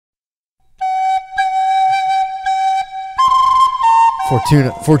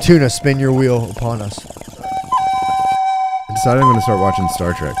Fortuna, spin your wheel upon us. I decided I'm going to start watching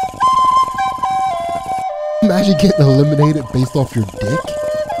Star Trek. Imagine getting eliminated based off your dick.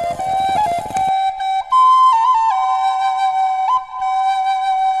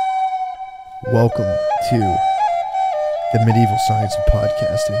 Welcome to the medieval science of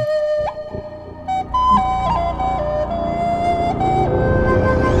podcasting.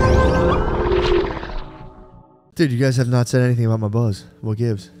 Dude, you guys have not said anything about my buzz. What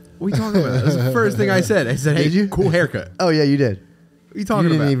gives? What are you talking about? That's the first thing I said. I said, hey, Did you? Cool haircut. Oh, yeah, you did. What are you talking You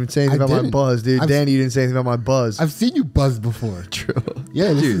didn't about? even say anything I about my didn't. buzz, dude. Danny, you didn't say anything about my buzz. I've seen you buzz before. True.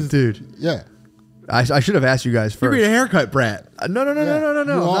 Yeah, Dude. Yeah. I should have asked you guys You're first. being a haircut brat. No. You I'm are.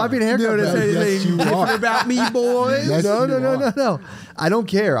 not being a haircut. You know brat. what I'm saying? Yes, you Different are. about me, boys. Yes, No. you are. I don't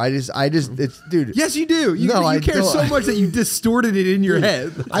care. I just, it's, dude. Yes, you do. You No, I care don't. so much that you distorted it in your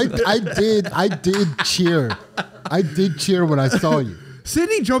head. I did cheer. I did cheer when I saw you.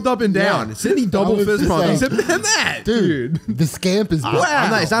 Sydney jumped up and down. Yeah. Sydney double I was fist just pumped. He like, said, man, that, Dude, dude. the scamp is back.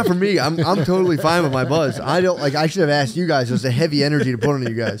 Wow. It's not for me. I'm totally fine with my buzz. I don't like. I should have asked you guys. There's a heavy energy to put on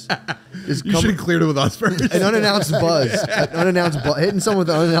you guys. Just You should have cleared it with us first. an unannounced buzz. Hitting someone with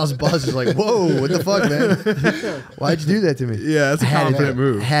an unannounced buzz is like, whoa, what the fuck, man? Why'd you do that to me? Yeah, that's a confident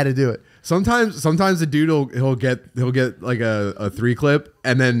move. Had to do it. Sometimes the dude he'll get like a 3 clip,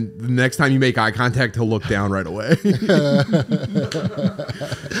 and then the next time you make eye contact, he'll look down right away.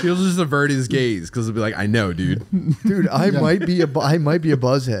 He'll just avert his gaze because he'll be like, "I know, dude." Dude, I might be a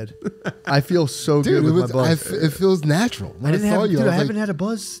buzz head. I feel so Dude, good with my buzz. it feels natural. When I didn't saw have, you, dude. I was haven't like, had a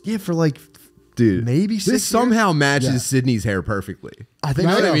buzz for like, Dude, maybe 6 this years? somehow matches Yeah. Sydney's hair perfectly. I think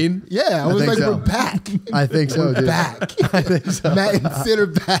You know so. what I mean? Yeah, I was think like, so. we're back. I think so, We're dude. back. I think so. Matt and Sid are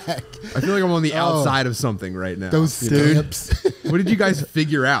back. I feel like I'm on the outside of something right now. Those Dude. scamps. What did you guys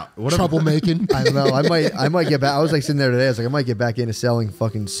figure out? What Troublemaking. I don't know. I might get back. I was like sitting there today. I was like, I might get back into selling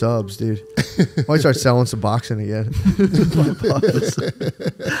fucking subs, dude. I might start selling some boxing again. I'm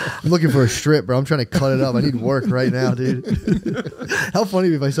looking for a strip, bro. I'm trying to cut it up. I need work right now, dude. How funny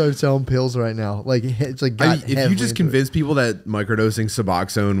if I started selling pills right now? Like it's like got if you heavily just into it. convince people that microdosing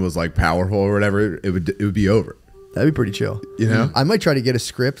Suboxone was like powerful or whatever, it would be over. That'd be pretty chill. You know? I might try to get a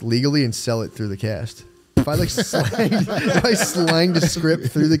script legally and sell it through the cast. If I like slanged a script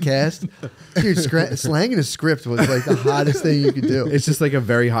through the cast, dude, slanging a script was like the hottest thing you could do. It's just like a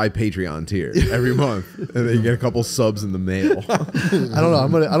very high Patreon tier every month, and then you get a couple subs in the mail. I don't know. I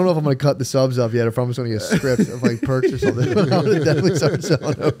don't know if I'm gonna cut the subs up yet, or if I'm just gonna get a script of like perks or something. I'm gonna definitely start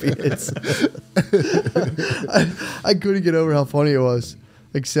selling opiates. I couldn't get over how funny it was,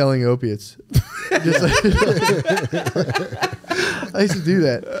 like selling opiates. Just like, I used to do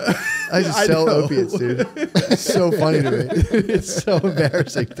that. I used to sell opiates, dude. It's so funny to me. It's so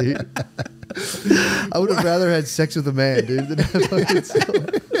embarrassing, dude. I would have rather had sex with a man, dude, than have fucking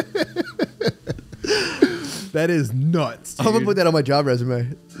That is nuts, dude. I'm gonna put that on my job resume.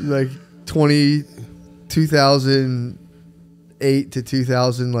 Like 2008 to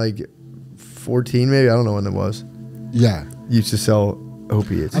 2014, maybe. I don't know when it was. Yeah. Used to sell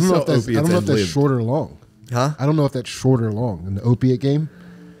opiates. I don't know sell if that's, I opiates don't know if and that's live. short or long. Huh? I don't know if that's short or long. In the opiate game,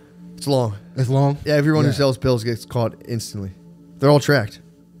 It's long. it's long. Yeah, everyone who Yeah. sells pills gets caught instantly. They're all tracked.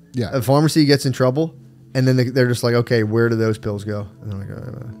 Yeah. A pharmacy gets in trouble, and then they're just like, okay, where do those pills go? And they're like,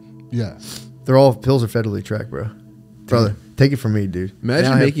 Yeah. pills are federally tracked, bro. Brother, take it from me, dude. Imagine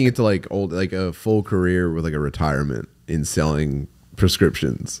Now I have- making it to like a full career with like a retirement in selling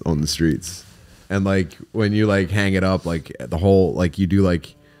prescriptions on the streets, and like when you like hang it up, like the whole like you do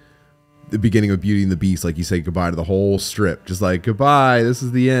like the beginning of Beauty and the Beast, like you say goodbye to the whole strip, just like goodbye, this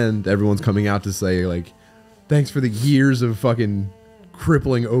is the end. Everyone's coming out to say like thanks for the years of fucking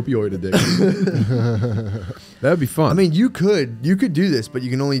crippling opioid addiction. That'd be fun. I mean, you could do this, but you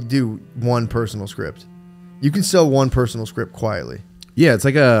can only do one personal script. You can sell one personal script quietly. yeah, it's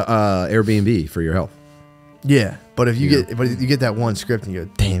like a Airbnb for your health. Yeah, but if you get that one script and you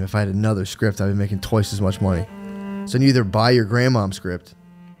go, damn, if I had another script, I'd be making twice as much money. So you either buy your grandmom's script,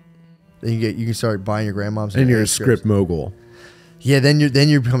 then you can start buying your grandmom's And you're a scripts. script mogul. Yeah, then you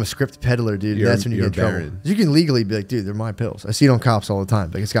become a script peddler, dude. You're- That's when you you're get in trouble. Baron. You can legally be like, dude, they're my pills. I see it on cops all the time.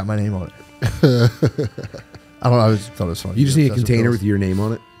 Like it's got my name on it. I don't know. I just thought it was funny. You just need a Obsessed container pills. with your name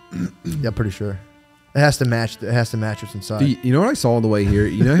on it. Yeah, pretty sure. It has to match. It has to match what's inside. You know what I saw on the way here?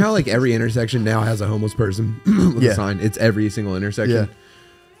 You know how like every intersection now has a homeless person with Yeah. a sign? It's every single intersection. Yeah.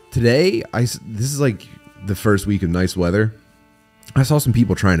 Today, this is like the first week of nice weather. I saw some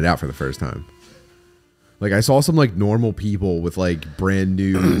people trying it out for the first time. Like I saw some like normal people with like brand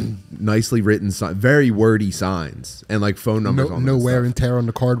new, nicely written, very wordy signs and like phone numbers on them. No and wear stuff. and tear on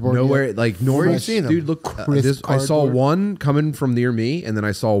the cardboard. Nowhere like normal. Where are you seeing them? Dude, look, Crisp I saw cardboard. one coming from near me, and then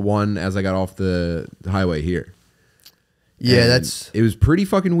I saw one as I got off the highway here. Yeah, And it was pretty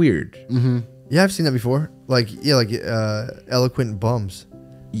fucking weird. yeah, I've seen that before. Like eloquent bums.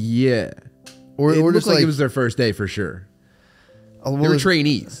 Yeah, Or it or looked just like like it was their first day for sure. well, They were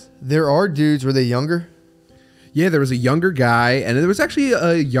trainees. there are dudes. Were they younger? Yeah, there was a younger guy, and there was actually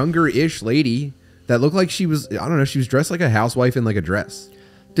a younger-ish lady that looked like she was, I don't know, she was dressed like a housewife in like a dress.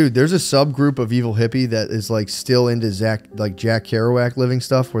 Dude, there's a subgroup of evil hippie that is like still into Jack Kerouac living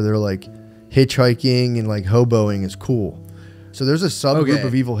stuff where they're like hitchhiking and like hoboing is cool. So there's a subgroup Okay.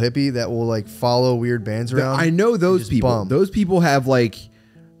 of evil hippie that will like follow weird bands around. I know and those just people. bum. Those people have like,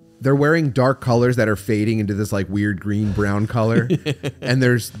 they're wearing dark colors that are fading into this like weird green brown color, and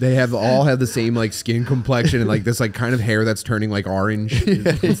they all have the same like skin complexion and like this like kind of hair that's turning like orange.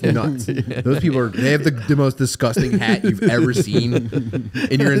 It's nuts. Those people they have the most disgusting hat you've ever seen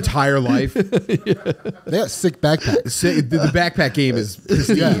in your entire life. They got sick backpacks. The backpack game is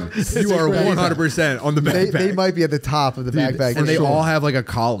pristine. You are 100% on the backpack. They might be at the top of the backpack. and they for sure. all have like a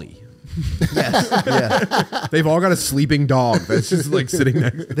collie. yeah. They've all got a sleeping dog that's just like sitting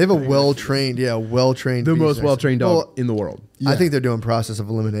next. They have a well-trained The most well-trained dog in the world. I think they're doing process of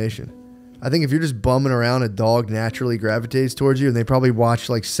elimination. I think if you're just bumming around, a dog naturally gravitates towards you, and they probably watch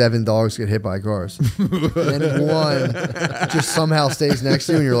like 7 dogs get hit by cars. And then one just somehow stays next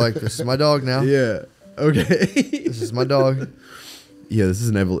to you, and you're like, this is my dog now. Yeah. Okay. This is my dog. Yeah, this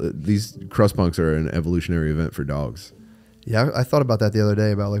is these crust punks are an evolutionary event for dogs. Yeah, I thought about that the other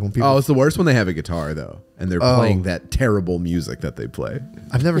day about like when people. Oh, it's the worst when they have a guitar though, and they're playing that terrible music that they play.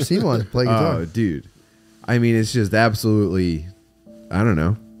 I've never seen one play guitar. Oh, dude. I mean, it's just absolutely. I don't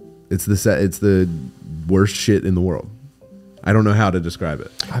know. It's the worst shit in the world. I don't know how to describe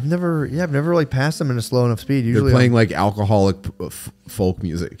it. I've never like passed them in a slow enough speed. Usually They're playing like alcoholic folk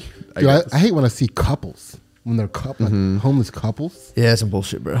music. Dude, I hate when I see couples when they're homeless couples. Yeah, that's some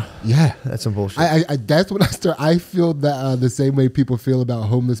bullshit, bro. Yeah, That's some bullshit. I that's when I start. I feel that the same way people feel about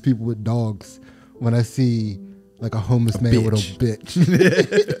homeless people with dogs. When I see like a homeless man with a bitch,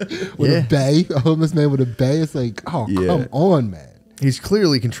 with a bae, a homeless man with a bae, it's like, oh come on, man. He's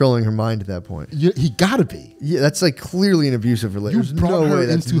clearly controlling her mind at that point. He gotta be. Yeah, that's like clearly an abusive You relationship. brought her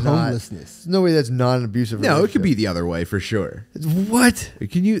into homelessness. There's no way that's not an abusive relationship. No, it could be the other way for sure. What?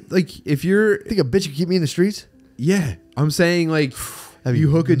 Can you like if you're Think a bitch could keep me in the streets? yeah? I'm saying like That'd be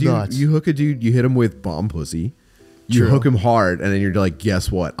you hook a nuts. dude, you hit him with bomb pussy, you True. hook him hard, and then you're like, guess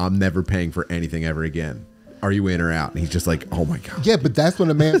what? I'm never paying for anything ever again. Are you in or out? And he's just like, oh my god. Yeah, but that's when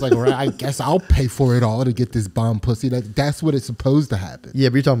a man's like, all right, I guess I'll pay for it all to get this bomb pussy. That's what it's supposed to happen. Yeah,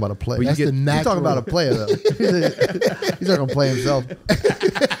 but you're talking about a player. That's the You're natural. talking about a player though. He's not gonna play himself.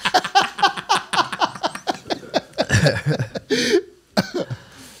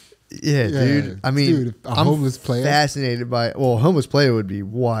 Yeah, dude. I mean, dude, a I'm homeless player? fascinated by. Well, a homeless player would be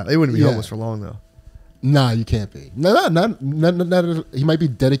wild. They wouldn't be Yeah. homeless for long though. Nah, you can't be. No, not. He might be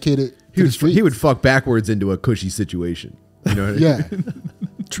dedicated to the streets. He would fuck backwards into a cushy situation. You know what I mean? Yeah.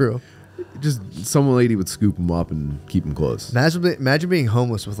 True. Just some lady would scoop him up and keep him close. Imagine being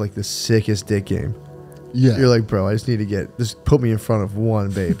homeless with like the sickest dick game. Yeah. You're like, bro, I just need to just put me in front of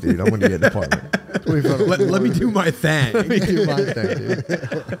one babe, dude. I'm gonna get an apartment. Put me in front of Let me do my thing. Let me do my thing, dude.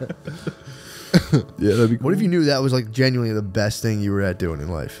 Yeah, that'd be cool. What if you knew that was like genuinely the best thing you were at doing in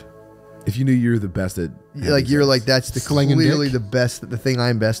life? If you knew you're the best at Like you're like that's Slinging clearly dick? the best, the thing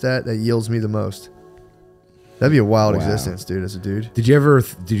I'm best at that yields me the most. That'd be a wild Wow. existence, dude. As a dude, Did you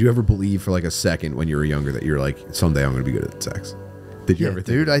ever believe for like a second when you were younger that you're like someday I'm gonna be good at sex? Did you yeah, ever think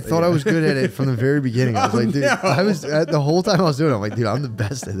dude. I thought I was good at it from the very beginning. I was like, dude, I was the whole time I was doing it. I'm like, dude, I'm the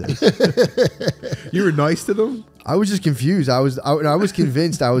best at this. you were nice to them? I was just confused. I was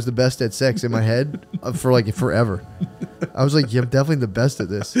convinced I was the best at sex in my head for like forever. I was like, yeah, I'm definitely the best at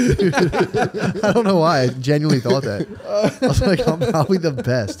this. I don't know why. I genuinely thought that. I was like, I'm probably the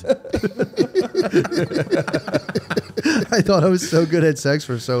best. I thought I was so good at sex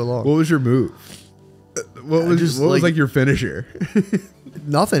for so long. What was your move? What was like your finisher?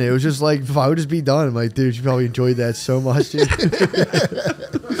 Nothing. It was just like, if I would just be done, I'm like, dude, you probably enjoyed that so much, dude.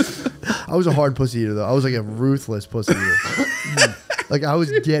 I was a hard pussy eater, though. I was like a ruthless pussy eater. Like, I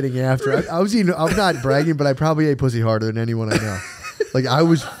was getting after it. I'm not bragging, but I probably ate pussy harder than anyone I know. Like, I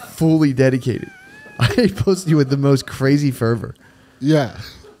was fully dedicated. I ate pussy with the most crazy fervor. Yeah.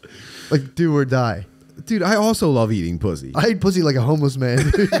 Like, do or die. Dude, I also love eating pussy. I ate pussy like a homeless man.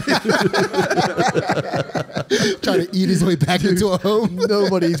 Trying to eat his way back into a home.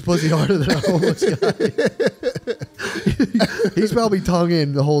 Nobody eats pussy harder than a homeless guy. He's probably tongue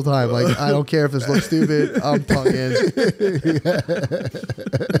in the whole time. Like, I don't care if this looks stupid. I'm tongue in.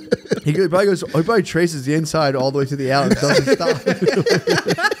 He probably traces the inside all the way to the out and doesn't stop.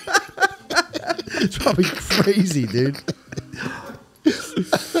 It's probably crazy, dude.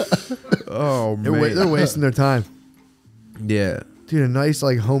 Oh, man. They're wasting their time. Yeah. Dude, a nice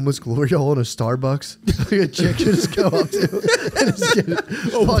like homeless glory hole in a Starbucks. Like a chick can just go up to and just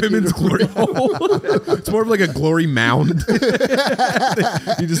get A women's glory hole. It's more of like a glory mound.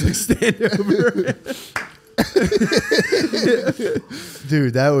 You just like stand over it.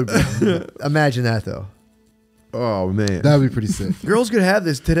 Dude, that would imagine that though. Oh man. That would be pretty sick. Girls could have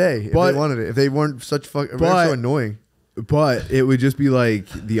this today if But- they wanted it. If they weren't such so annoying. But it would just be like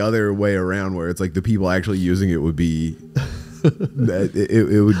the other way around where it's like the people actually using it would be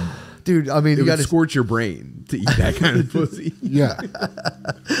it would Dude, I mean, it you would got to scorch your brain to eat that kind of pussy. Yeah.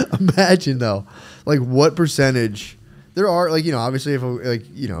 imagine though, like what percentage there are. Like, you know, obviously if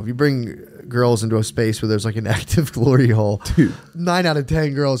if you bring girls into a space where there's like an active glory hole, Dude. 9 out of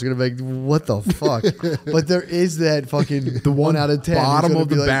 10 girls are gonna be like, what the fuck? But there is that fucking the 1 out of 10 who's Bottom gonna of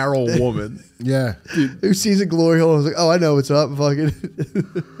be the like, barrel woman. Yeah. who sees a glory hole and is like, oh, I know what's up. Fucking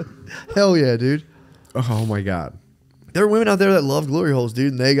hell yeah, dude. Oh my god. There are women out there that love glory holes,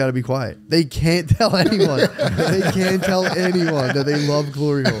 dude, and they got to be quiet. They can't tell anyone. They can't tell anyone that they love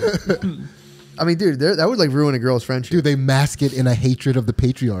glory holes. I mean, dude, that would like ruin a girl's friendship. Dude, they mask it in a hatred of the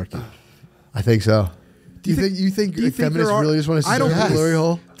patriarchy. I think so. Do you think do you think feminists there are- really just want to see I don't a Yes. glory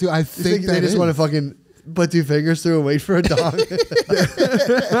hole? Dude, I You think they just want to fucking put 2 fingers through and wait for a dog?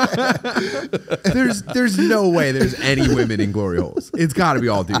 There's no way there's any women in glory holes. It's got to be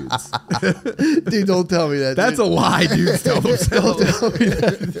all dudes. Dude, don't tell me that. That's a dude. lie dudes tell themselves. Don't tell me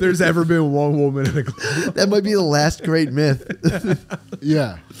that. If there's ever been one woman in a glory hole. That might be the last great myth.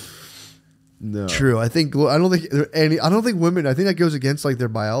 Yeah. No. True. I don't think women. I think that goes against like their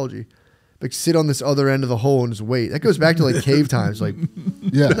biology. Like sit on this other end of the hole and just wait. That goes back to like cave times. Like,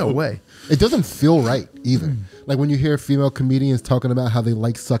 Yeah. no way. It doesn't feel right either. Like when you hear female comedians talking about how they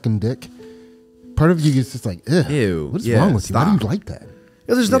like sucking dick, part of you is just like, ew. Ew. What's Yeah, wrong with you? Why do stop. you like that?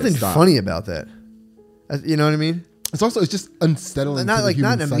 There's nothing stop. funny about that. You know what I mean? It's just unsettling. Not to the like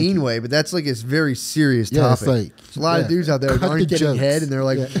not human in a psyche. mean way, but that's like it's very serious Yeah, it's topic. like, There's a lot of yeah. dudes out there that Cut aren't the getting jokes. head, and they're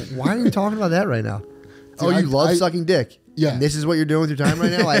like, Yeah. "Why are you talking about that right now?" Oh, you love I- sucking dick. Yeah. And this is what you're doing with your time right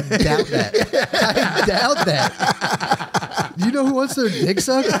now? I doubt that. I doubt that. Do you know who wants their dick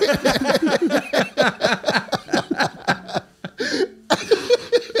sucked?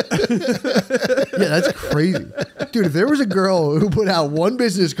 Yeah, that's crazy. Dude, if there was a girl who put out one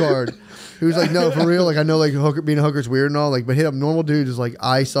business card who's like, no, for real, like I know like being a hooker's weird and all, like, but hit up normal dudes is like,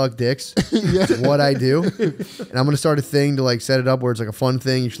 I suck dicks. It's what I do. And I'm gonna start a thing to like set it up where it's like a fun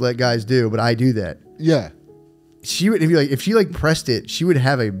thing you should let guys do, but I do that. Yeah. She would if she like pressed it, she would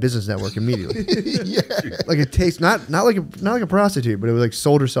have a business network immediately. Yeah. Like it takes not like a prostitute, but it was like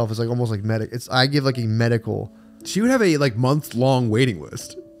sold herself as like almost like I give like a medical She would have a like month-long waiting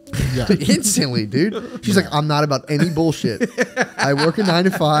list. Yeah. instantly, dude. She's like, I'm not about any bullshit. I work a 9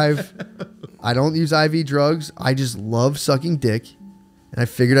 to 5. I don't use IV drugs. I just love sucking dick, and I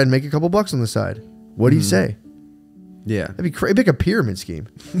figured I'd make a couple bucks on the side. What do you say? Yeah. That'd be crazy. It'd be like a pyramid scheme.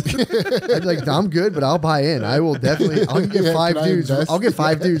 I'd be like, I'm good, but I'll buy in. I will definitely. I'll get Yeah, 5 can I dudes. invest? I'll get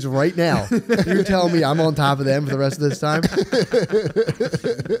 5 dudes right now. You're telling me I'm on top of them for the rest of this time?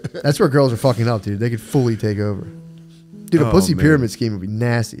 That's where girls are fucking up, dude. They could fully take over. Dude, a Oh, pussy man. pyramid scheme would be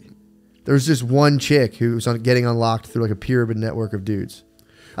nasty. There's just one chick who's getting unlocked through like a pyramid network of dudes.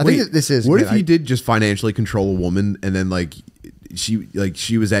 I think that this is. What again, if you did just financially control a woman and then like she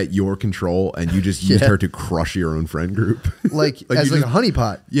was at your control and you just used Yeah. her to crush your own friend group? like Like as you like just- a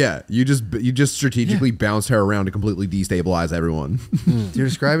honeypot? Yeah, you just strategically bounced her around to completely destabilize everyone. You're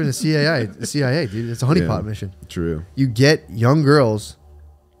describing the CIA, dude. It's a honeypot Yeah. mission. True. You get young girls,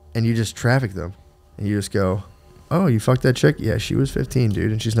 and you just traffic them, and you just go, "Oh, you fucked that chick? Yeah, she was 15,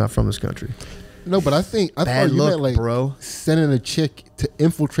 dude, and she's not from this country." No, but I Bad thought you look, meant like bro. sending a chick to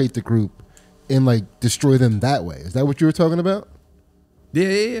infiltrate the group and like destroy them that way. Is that what you were talking about?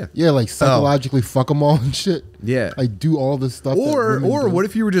 Yeah. Yeah, like psychologically fuck them all and shit. Yeah. Like do all this stuff. that Or women do. what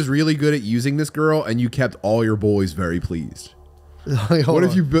if you were just really good at using this girl and you kept all your boys very pleased? Like, hold What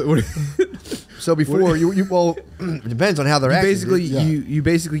if on. you So before you well, it depends on how they're acting. basically dude. you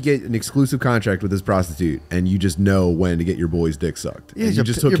basically get an exclusive contract with this prostitute, and you just know when to get your boy's dick sucked. Yeah, And you you're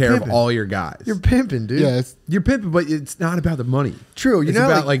just pi- took you're care pimping. of all your guys. You're pimping, dude. Yeah, You're pimping, but it's not about the money. True. You It's know,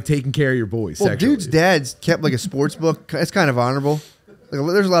 about like taking care of your boys. well, sexually. dudes' dads kept like a sports book. It's kind of honorable.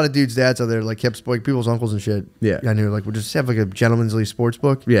 Like, there's a lot of dudes' dads out there like kept like people's uncles and shit. Yeah. I knew like we'll just have like a gentlemanly sports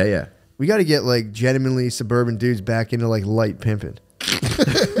book. Yeah, yeah. We got to get like genuinely suburban dudes back into like light pimping.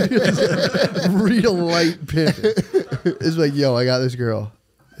 Real light pimping. It's like, yo, I got this girl.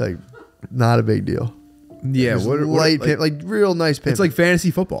 Like, not a big deal. Yeah, Just what light like, pimp, like real nice pimping. it's like fantasy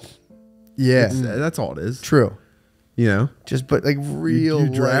football. yeah, That's all it is. true. You know, Just but like real you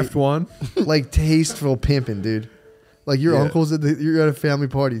draft one. like tasteful pimping, dude. Like your Yeah. uncle's you're at a family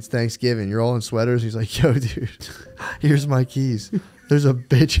party. It's Thanksgiving. You're all in sweaters. He's like, yo, dude, here's my keys. There's a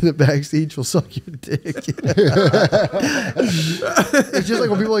bitch in the back seat. She'll suck your dick. It's just like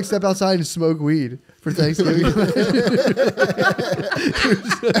when people like step outside and smoke weed for Thanksgiving.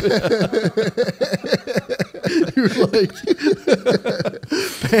 You're like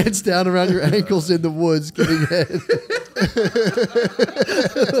pants down around your ankles in the woods, getting head.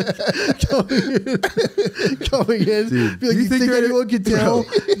 coming in. Dude, Be like, you you think think they're- anyone can tell?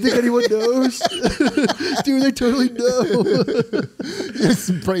 You think anyone knows? Dude, they totally know. You're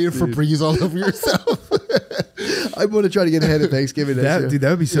spraying Febreze all over yourself. I want to try to get ahead of Thanksgiving next year. Dude, that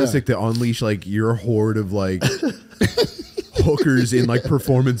would be so Yeah. sick to unleash like your horde of like hookers in like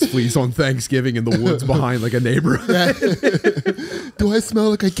performance fleece on Thanksgiving in the woods behind like a neighborhood. Do I smell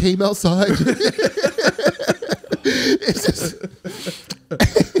like I came outside? It's just,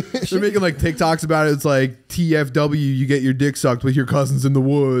 They're making like TikToks about it. It's like TFW, you get your dick sucked with your cousins in the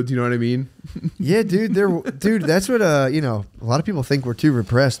woods. You know what I mean? Yeah, dude. Dude, that's what you know. A lot of people think we're too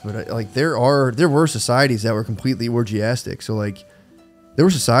repressed, but like there were societies that were completely orgiastic. So like, there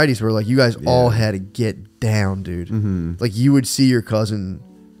were societies where like you guys all had to get down, dude. Mm-hmm. Like you would see your cousin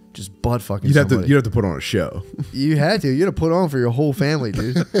just butt fucking. You'd have somebody. to put on a show. You had to. You had to put on for your whole family,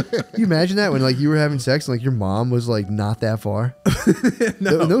 dude. You imagine that when like you were having sex and like your mom was like not that far.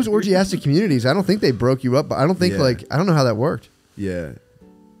 In those orgiastic communities, I don't think they broke you up. But I don't think Yeah. like I don't know how that worked. Yeah.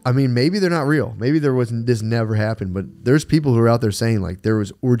 I mean, maybe they're not real. Maybe there wasn't. This never happened. But there's people who are out there saying like there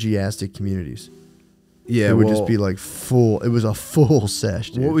was orgiastic communities. Yeah. It would just be like full. It was a full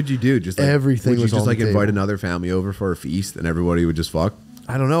sesh, dude. What would you do? Just like, Everything would you was just on like the invite table. another family over for a feast and everybody would just fuck?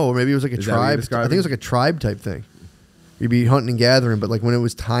 I don't know. Or maybe it was like a Is that what you're tribe. I describing? think it was like a tribe type thing. You'd be hunting and gathering, but like when it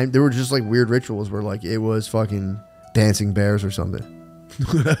was time, there were just like weird rituals where like it was fucking dancing bears or something.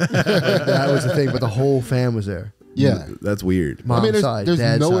 That was the thing, but the whole fam was there. yeah. That's weird. Mom's there's- side, there's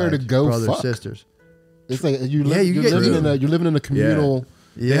dad's nowhere side, to go brothers, fuck. sisters. It's like you Yeah, you you're get- living in a communal,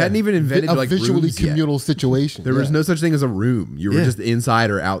 They hadn't even invented a like visually rooms yet. communal situation. There was Yeah. no such thing as a room. You were Yeah. just inside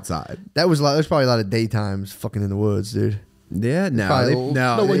or outside. That was a lot. There's probably a lot of daytimes fucking in the woods, dude. Yeah, no, Probably-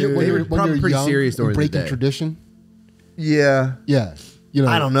 no, No, when you're, they when were you're, when probably you're pretty young serious and during the breaking day. tradition. Yeah. Yeah, you know.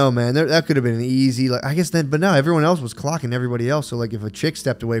 I don't know, man. That could have been an easy, like I guess then, but no, everyone else was clocking everybody else. So like, if a chick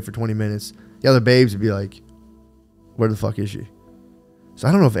stepped away for 20 minutes, the other babes would be like, "Where the fuck is she?" So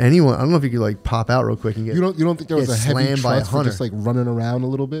I don't know if anyone. I don't know if you could like pop out real quick and get. You don't think there was get a heavy slammed by a trust for just hunter. like running around a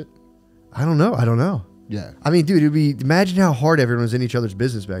little bit? I don't know. I don't know. Yeah. I mean, dude, it'd be imagine how hard everyone was in each other's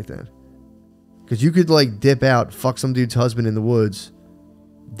business back then. Because you could like dip out, fuck some dude's husband in the woods,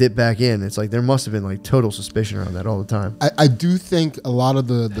 dip back in. It's like there must have been like total suspicion around that all the time. I do think a lot of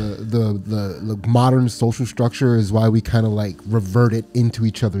the modern social structure is why we kind of like reverted into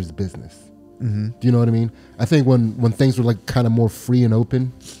each other's business. Mm-hmm. Do you know what I mean? I think when things were like kind of more free and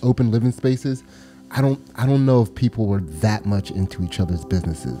open living spaces, I don't know if people were that much into each other's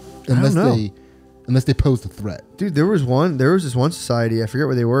businesses unless know. they posed a threat. Dude, there was this one society, I forget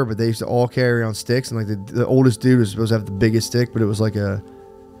where they were, but they used to all carry around sticks, and like the oldest dude was supposed to have the biggest stick, but it was like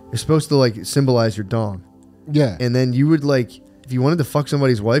it's supposed to like symbolize your dong. Yeah. And then you would like, if you wanted to fuck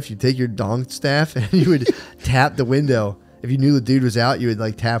somebody's wife, you'd take your dong staff and you would tap the window. If you knew the dude was out, you would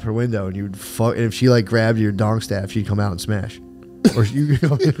like tap her window and you would fuck. And if she like grabbed your dong staff, she'd come out and smash. Or you could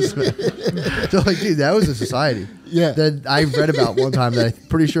come in and smash. So like, dude, that was a society. Yeah. That I read about one time that I'm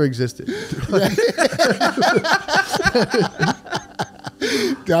pretty sure existed.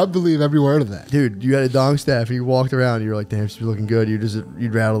 I believe every word of that. Dude, you had a dong staff and you walked around and you were like, damn, she's looking good.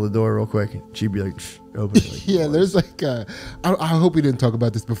 You'd rattle the door real quick. And she'd be like, "Shh, open it." Like, Yeah, there's like I hope we didn't talk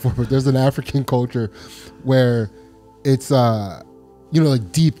about this before, but there's an African culture where it's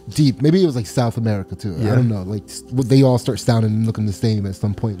like deep. Maybe it was like South America too. Yeah. I don't know. Like they all start sounding and looking the same at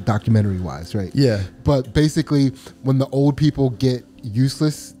some point, documentary wise, right? Yeah. But basically, when the old people get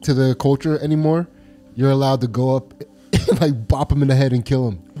useless to the culture anymore, you're allowed to go up and like bop him in the head and kill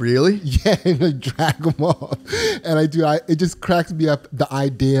him. Really? Yeah, and like drag him off. And it just cracks me up the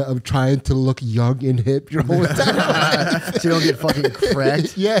idea of trying to look young and hip your whole time. So you don't get fucking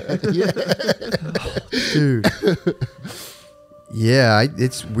cracked? Yeah. Dude. Yeah,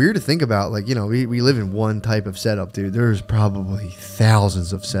 it's weird to think about. Like, we live in one type of setup, dude. There's probably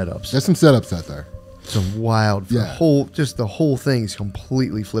thousands of setups. There's some setups out there. Some wild, Yeah. the whole thing's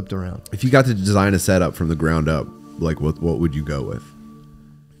completely flipped around. If you got to design a setup from the ground up, like what would you go with?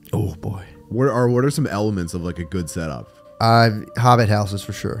 Oh boy. What are some elements of like a good setup? Hobbit houses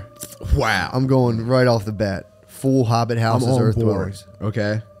for sure. Wow. I'm going right off the bat. Full Hobbit houses, on earth board. dwellings.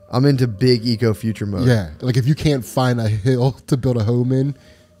 Okay. I'm into big eco-future mode. Yeah, like if you can't find a hill to build a home in,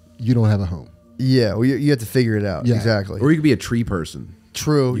 you don't have a home. Yeah, well, you have to figure it out. Yeah. Exactly. Or you could be a tree person.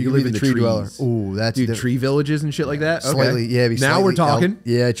 True. You live in the tree dweller. trees. Ooh, that's Dude, different. tree villages and shit like that? Okay. Slightly, yeah. Now we're talking.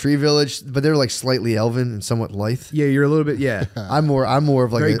 Yeah, tree village, but they're like slightly elven and somewhat lithe. Yeah, you're a little bit, yeah. I'm more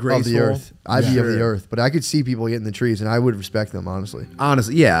of like Very of the graceful. earth. I'd be of the Sure. earth, but I could see people getting the trees, and I would respect them honestly.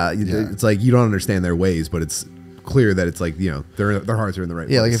 Honestly, yeah. It's like you don't understand their ways, but it's clear that it's like, their hearts are in the right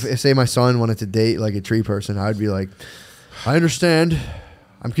Yeah, like place. if say my son wanted to date like a tree person, I'd be like, I understand.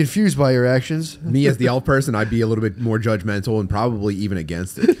 I'm confused by your actions. Me as the elf person, I'd be a little bit more judgmental and probably even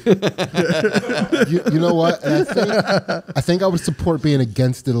against it. You know what? And I think I would support being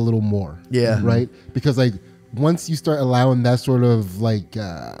against it a little more. Yeah. Right? Because like once you start allowing that sort of like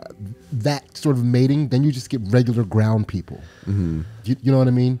that sort of mating, then you just get regular ground people. Mm-hmm. You know what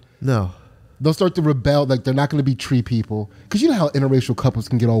I mean? No. They'll start to rebel. Like they're not going to be tree people because you know how interracial couples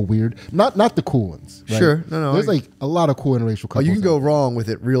can get all weird. Not the cool ones. Right? Sure. No. There's like a lot of cool interracial Oh, couples. you can go out wrong with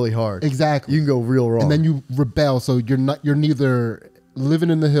it really hard. Exactly. You can go real wrong. and then you rebel. So you're neither living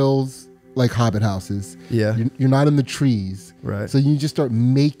in the hills like hobbit houses. Yeah. You're not in the trees. Right. So you just start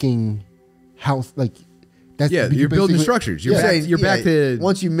making house like that's Yeah, you're building basically- structures. You're Yeah. back, you're back to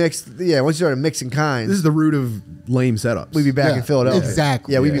once you started mixing kinds. this is the root of lame setups. We'd be back Yeah, in Philadelphia.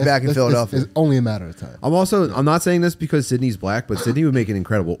 Exactly. Yeah, we'd be That's- back in that's- Philadelphia. It's only a matter of time. I'm not saying this because Sydney's black, but Sydney would make an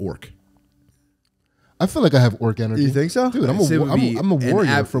incredible orc. I feel like I have orc energy. You think so? Dude, I'm Sid would be a an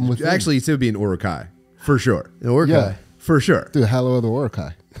warrior from within. Actually, Sid would be an Urukai. For sure. An orc Yeah. guy. For sure. Dude, hello the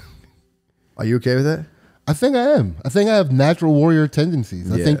Urukai. Are you okay with that? I think I am. I think I have natural warrior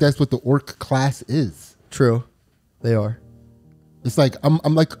tendencies. I Yeah. think that's what the orc class is. True. They are. It's like I'm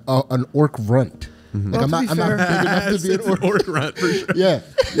like an orc runt. Like Well, I'm to not be big fair- enough to be an orc. orc run for sure. Yeah.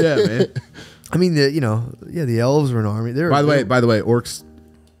 Yeah, man. I mean, the elves were an army. By the way, orcs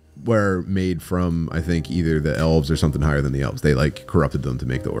were made from, I think, either the elves or something higher than the elves. They like corrupted them to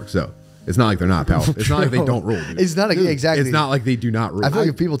make the orcs. So it's not like they're not powerful. It's not like they don't rule. Dude. It's not exactly. It's not like they do not rule. I feel like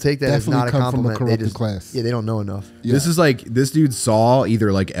if people take that as definitely not a come from a compliment, they corrupted just class. Yeah, they don't know enough. Yeah. This is like this dude saw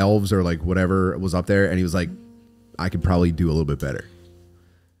either like elves or like whatever was up there, and he was like, I could probably do a little bit better.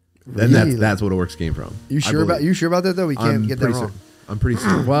 And Really? that's what orcs came from. You I sure about believe. that though? We can't I'm get that pretty wrong. cer- I'm pretty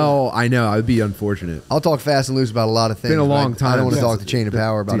certain. Well, I know I would be unfortunate. I'll talk fast and loose about a lot of things. Been a but long I time don't want to since- talk to Chain of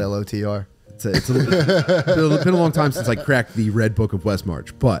Power about Dude. LOTR. It's been a long time since I cracked the Red Book of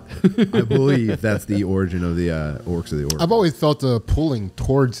Westmarch, but I believe that's the origin of the orcs of the orcs. I've always felt a pulling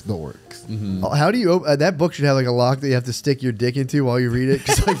towards the orcs. How do you open that book? Should have like a lock that you have to stick your dick into while you read it.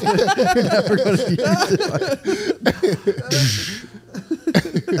 'Cause, like, you're never gonna use it.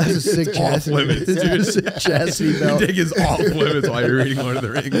 That's a sick off chastity. limits, dude. That's a sick chastity Your belt. dick is off limits while you're reading Lord of the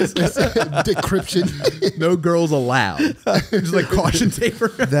Rings. Decryption. No girls allowed. Just like caution tape.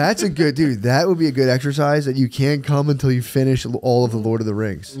 That's a good dude. That would be a good exercise that you can't come until you finish all of the Lord of the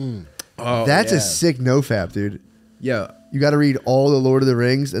Rings. Oh, That's yeah. a sick nofap, dude. Yeah. You got to read all the Lord of the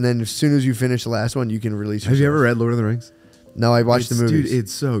Rings, and then as soon as you finish the last one, you can release. Have you yourself. ever read Lord of the Rings? No, I watched the movies. Dude,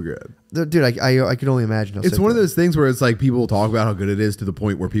 it's so good. Dude, I could only imagine. How It's sick one of that those things where it's like people will talk about how good it is to the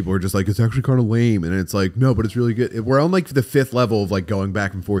point where people are just like, it's actually kind of lame. And it's like, no, but it's really good. We're on like the fifth level of like going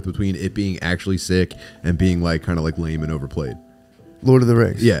back and forth between it being actually sick and being like kind of like lame and overplayed. Lord of the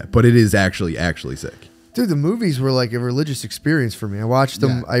Rings. Yeah, but it is actually sick. Dude, the movies were like a religious experience for me. I watched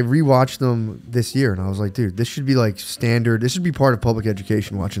them. Yeah. I rewatched them this year, and I was like, dude, this should be like standard. This should be part of public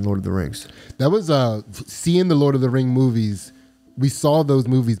education. Watching Lord of the Rings. That was seeing the Lord of the Ring movies. We saw those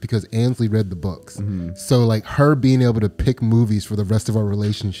movies because Ansley read the books. So like her being able to pick movies for the rest of our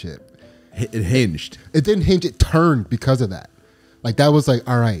relationship, It hinged. it didn't hinge. It turned because of that. Like that was like,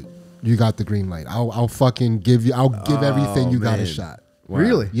 all right, you got the green light. I'll fucking give you. I'll give everything you got a man. shot. Wow.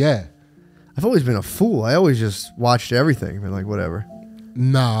 Really? Yeah. I've always been a fool. I always just watched everything. Been like, whatever.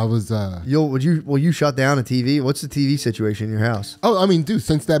 Nah, I was. You shut down a TV? What's the TV situation in your house? Oh, I mean, dude,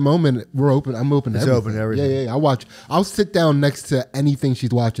 since that moment, we're open. I'm open to It's everything. open to everything. Yeah. I'll sit down next to anything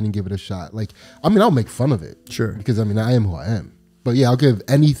she's watching and give it a shot. Like, I mean, I'll make fun of it. Sure. Because, I mean, I am who I am. But yeah, I'll give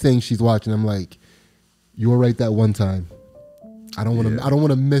anything she's watching. I'm like, you were right that one time. I don't want to. I don't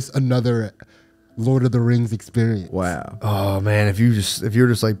want to miss another Lord of the Rings experience. Wow. Oh man, if you're just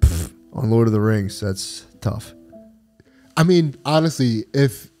like pff, on Lord of the Rings, that's tough. I mean, honestly,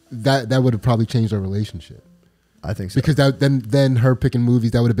 if that would have probably changed our relationship. I think so. Because then her picking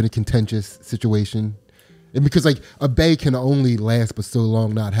movies, that would have been a contentious situation. And because like a bae can only last but so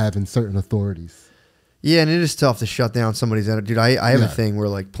long not having certain authorities. Yeah, and it is tough to shut down somebody's energy. Dude, I have Yeah. a thing where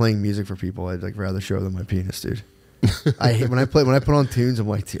like playing music for people, I'd like rather show them my penis, dude. I hate when I put on tunes, I'm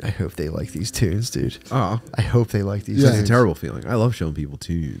like, dude, I hope they like these tunes, dude. Oh, I hope they like these Yeah. tunes. it's a terrible feeling. I love showing people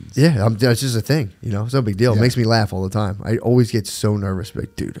tunes. Yeah, that's just a thing, you know. It's no big deal. It Yeah. makes me laugh all the time. I always get so nervous,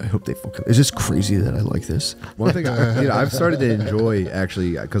 like, dude, I hope they fucking. Is this crazy that I like this? One thing I've started to enjoy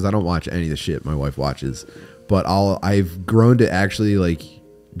actually, because I don't watch any of the shit my wife watches, but I've grown to actually like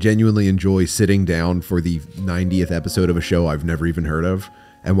genuinely enjoy sitting down for the 90th episode of a show I've never even heard of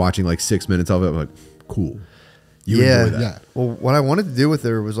and watching like 6 minutes of it. I'm like, cool. You Yeah, enjoy that. Yeah. Well, what I wanted to do with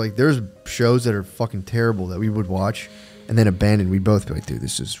her was like, there's shows that are fucking terrible that we would watch and then abandon. We'd both be like, dude,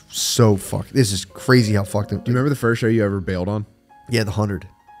 this is so fucked. This is crazy how fucked up. Do you remember the first show you ever bailed on? Yeah, The 100.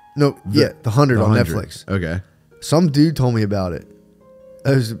 No, The 100 The on 100. Netflix. Okay. Some dude told me about it. It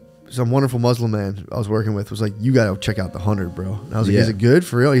was some wonderful Muslim man I was working with was like, you got to check out The 100, bro. And I was like, Yeah. is it good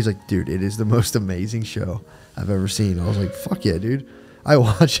for real? He's like, dude, it is the most amazing show I've ever seen. I was like, fuck yeah, dude. I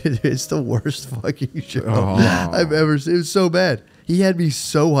watch it. It's the worst fucking show I've ever seen. It was so bad. He had me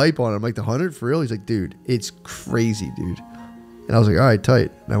so hype on it. I'm like, The 100 for real? He's like, dude, it's crazy, dude. And I was like, all right,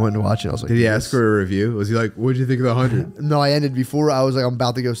 tight. And I went to watch it. I was like, Did he dude, ask for a review? Was he like, what'd you think of the 100? No, I ended before. I was like, I'm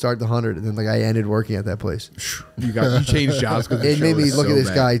about to go start The 100. And then like I ended working at that place. You changed jobs because It made me look at this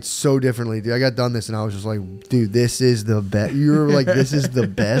guy so differently, dude. I got done this and I was just like, dude, this is the best. You were like, this is the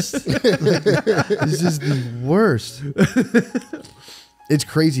best. This is the worst. It's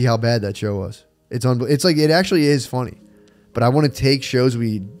crazy how bad that show was. It's like it actually is funny, but I want to take shows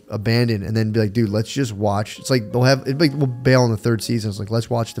we abandon and then be like, dude, let's just watch. It's like we'll bail on the third season. It's like, let's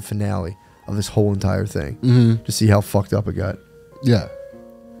watch the finale of this whole entire thing to see how fucked up it got. Yeah.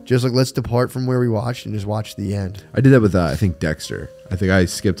 Just like let's depart from where we watched and just watch the end. I did that with, I think, Dexter. I think I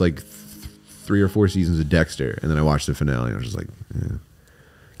skipped like 3 or 4 seasons of Dexter, and then I watched the finale, and I was just like,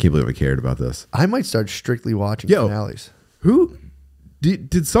 can't believe I cared about this. I might start strictly watching finales. Who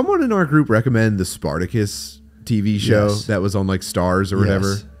did someone in our group recommend the Spartacus TV show Yes. that was on like Stars or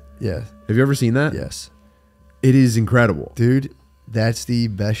whatever? Yeah. Have you ever seen that? Yes. It is incredible. Dude, that's the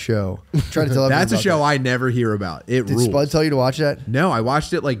best show. Try to tell That's a everyone show about I never hear about. It that. Did rules. Spud tell you to watch that? No, I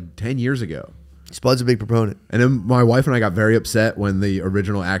watched it like 10 years ago. Spud's a big proponent. And then my wife and I got very upset when the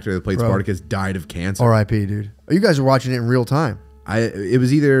original actor that played Bro. Spartacus died of cancer. R.I.P., dude. Oh, you guys were watching it in real time. It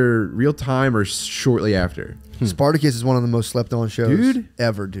was either real time or shortly after. Spartacus is one of the most slept on shows Dude.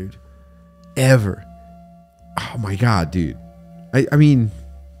 ever, dude. Ever. Oh my god, dude. I mean,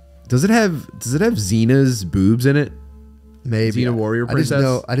 does it have Xena's boobs in it? Maybe. Xena Warrior I just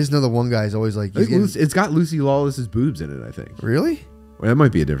Princess? know the one guy is always like, I he's think getting, it's got Lucy Lawless's boobs in it, I think. really? Well, that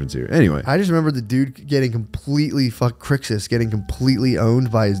might be a difference here. Anyway. I just remember the dude getting completely Crixus getting completely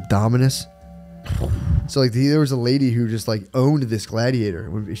owned by his Dominus. So like there was a lady who just like owned this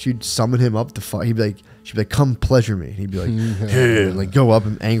gladiator. When she'd summon him up to fight, she'd be like, "Come pleasure me." And he'd be like, like go up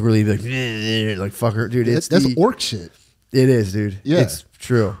and angrily be like fuck her, dude. That's orc shit. It is, dude. Yeah. It's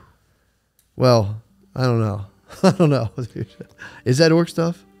true. Well, I don't know. I don't know, dude. Is that orc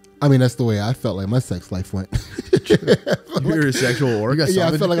stuff? I mean, that's the way I felt like my sex life went. You're a sexual orc? You got Yeah, I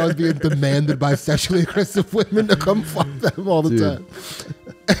summoned? felt like I was being demanded by sexually aggressive women to come fuck them all the Dude. time.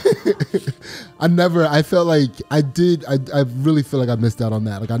 I felt like I really feel like I missed out on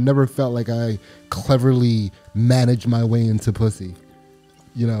that. Like I never felt like I cleverly managed my way into pussy.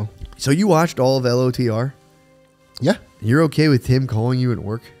 You know? So you watched all of LOTR? Yeah. You're okay with him calling you at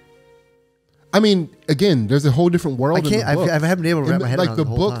work? I mean, again, there's a whole different world. I can't. In the books. I haven't been able to wrap my head like around the it the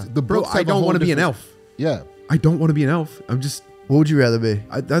whole books. time. The Bro, books. I have a don't whole want to be an different- elf. Yeah. I don't want to be an elf. I'm just, What would you rather be?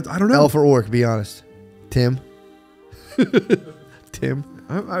 I don't know. Elf or orc? Be honest. Tim. Tim.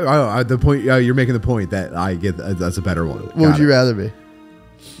 I the point you're making the point that I get that's a better one. What would you rather be?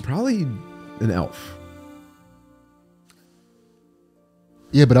 Probably an elf.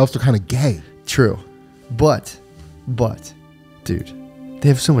 Yeah, but elves are kind of gay. True, but, dude, they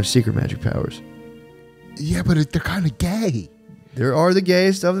have so much secret magic powers. Yeah, but they're kind of gay. There are the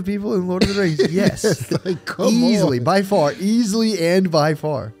gayest of the people in Lord of the Rings. Yes. Like, come easily, on. by far. Easily and by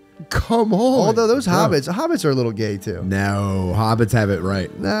far. Come on. Although those hobbits are a little gay too. No, hobbits have it right.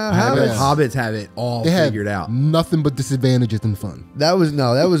 No, Hobbits have it all They had figured out. nothing but disadvantages and fun. That was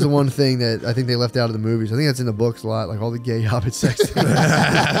the one thing that I think they left out of the movies. I think that's in the books a lot, like all the gay hobbit sex.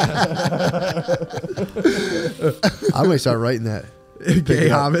 I might start writing that. Gay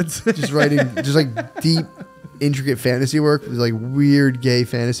hobbits. Just writing, just like deep, intricate fantasy work with like weird gay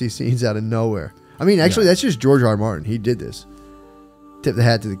fantasy scenes out of nowhere. I mean, actually, that's just George R. R. Martin. He did this. Tip the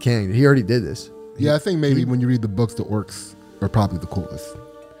hat to the king. He already did this. Yeah, I think maybe when you read the books, the orcs are probably the coolest.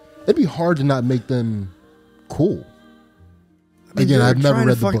 It'd be hard to not make them cool. Again, I've never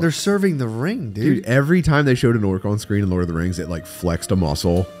read the book. They're serving the ring, dude. Dude, every time they showed an orc on screen in Lord of the Rings, it like flexed a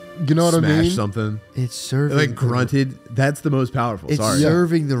muscle. You know what I mean? Smashed something. It's It serving. like grunted. That's the most powerful. It's Sorry.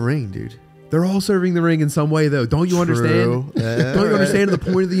 serving the ring, dude. They're all serving the ring in some way, though. Don't you understand? Don't you understand the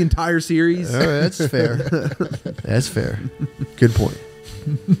point of the entire series? All right, that's fair. That's fair. Good point.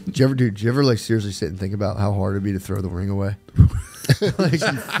 Did you ever like seriously sit and think about how hard it'd be to throw the ring away? Like,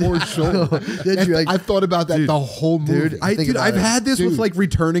 for sure. Did you, like, I thought about that the whole movie. I've had this with like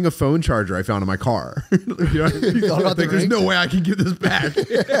returning a phone charger I found in my car. You know, thought about the there's ring? no way I can give this back.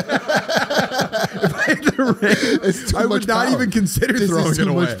 If I had the ring, It's too I would much not power. even consider This is throwing too it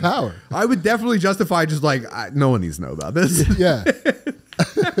away. much power. I would definitely justify just like no one needs to know about this. Yeah.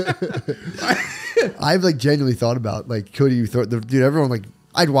 I've like genuinely thought about like, could you throw the dude? Everyone like,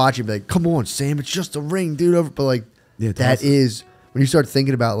 I'd watch it, and be like, come on, Sam, it's just a ring, dude. But like, Yeah, that is when you start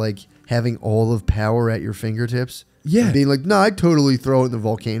thinking about like having all of power at your fingertips. Yeah. and being like, no, I'd totally throw it in the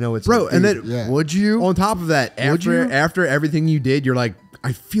volcano. It's Bro, like, and dude, then Yeah. would you? on top of that, Would you? after everything you did, you're like,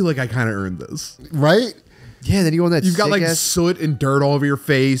 I feel like I kind of earned this. Right? Yeah, then you on that. You've got like sick-ass- soot and dirt all over your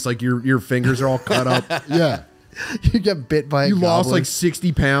face, like your fingers are all cut up. Yeah. you get bit by. You a lost goblin. like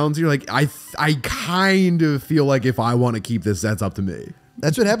 60 pounds. You're like, I kind of feel like if I want to keep this, that's up to me.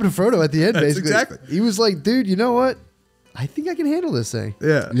 That's what happened to Frodo at the end. That's Basically, exactly. He was like, dude, you know what? I think I can handle this thing.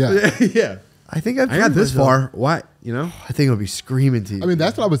 Yeah. Yeah. yeah. I think I've I got proved this myself. far. What? You know? I think I'll be screaming to you. I mean,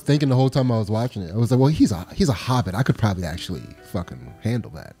 that's what I was thinking the whole time I was watching it. I was like, well, he's a hobbit. I could probably actually fucking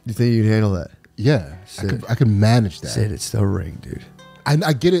handle that. You think you can handle that? Yeah. Sid. I could manage that. Sid, it's the ring, dude.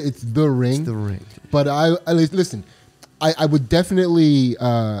 I get it. It's the ring. It's the ring. But I listen. I would definitely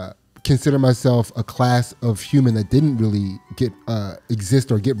consider myself a class of human that didn't really get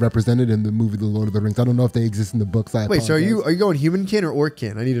exist or get represented in the movie The Lord of the Rings. I don't know if they exist in the books. Wait, so are you going humankin or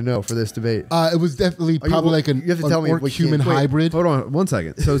orckin? I need to know for this debate. It was definitely Are you- probably like an, you have to tell me orc what human kid- wait, hybrid. Hold on 1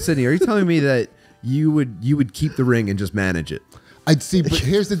 second. So, Sydney, are you telling me that you would keep the ring and just manage it? I'd see, but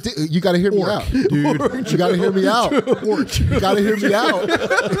here's the you got to hear me out, dude. You got to hear me out. You got to hear me out.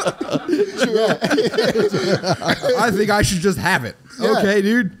 I think I should just have it. Yeah. Okay,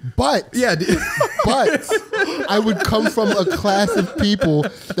 dude. But Yeah, dude. but I would come from a class of people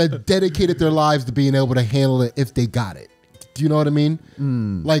that dedicated their lives to being able to handle it if they got it. Do you know what I mean?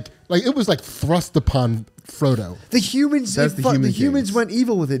 Like it was like thrust upon Frodo. The humans, That's the the human humans kings. went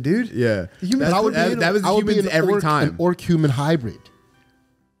evil with it, dude. Yeah. The humans, That I would- would that was I would be humans an every orc, time. an orc human hybrid.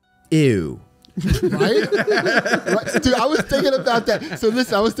 Ew. Right? Right? Dude, I was thinking about that. So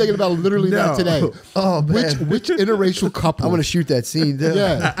listen, I was thinking about literally that No. today. Oh, man. Which interracial couple? I want to shoot that scene. Dude.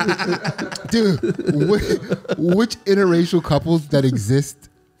 Yeah, dude. Which interracial couples that exist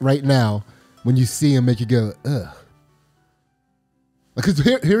right now, when you see them, make you go, ugh? Because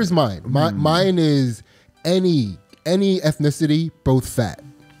here's mine. Mine is any ethnicity, both fat.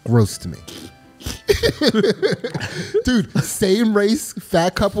 Gross to me. Dude, same race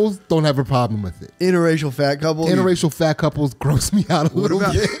fat couples don't have a problem with it. Interracial fat couple. Interracial fat couples gross me out a What little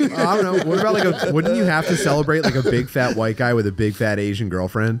about, bit. I don't know. What about like wouldn't you have to celebrate like a big fat white guy with a big fat Asian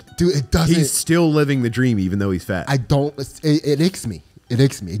girlfriend? Dude, it doesn't. He's still living the dream even though he's fat. I don't. It icks me. It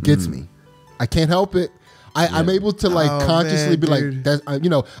icks me. It gets me. I can't help it. I'm able to like Oh, consciously man, be like, dude. that's,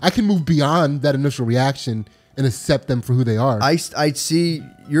 I can move beyond that initial reaction and accept them for who they are. I see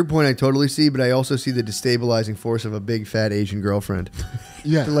your point. I totally see, but I also see the destabilizing force of a big fat Asian girlfriend.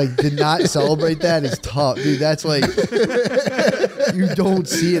 yeah. To not celebrate that is tough, dude. That's like you don't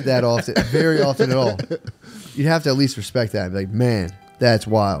see it that often, very often at all. You'd have to at least respect that. And be like, man, that's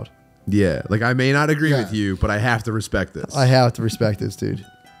wild. yeah, like I may not agree Yeah. with you, but I have to respect this. I have to respect this, dude.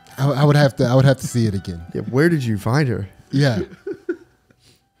 I would have to see it again. Yeah, where did you find her? Yeah.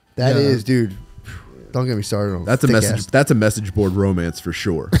 That Yeah. is, dude. Don't get me started on That's a thick message. ass- That's a message board romance for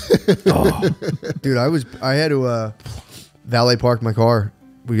sure. Dude, I had to valet park my car.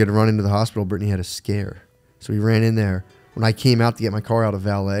 We had to run into the hospital. Brittany had a scare. So we ran in there. When I came out to get my car out of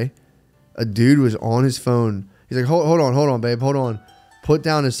valet, a dude was on his phone. He's like, hold on, babe, hold on. Put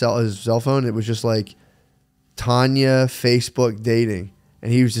down his cell phone. It was just like Tanya Facebook dating.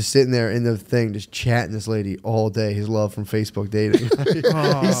 And he was just sitting there in the thing, just chatting this lady all day. His love from Facebook dating.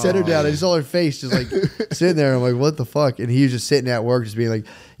 He set her down. I saw her face just like sitting there. I'm like, what the fuck? And he was just sitting at work, just being like,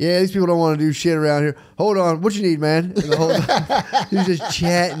 yeah, these people don't want to do shit around here. Hold on, what you need, man? And the whole time, he was just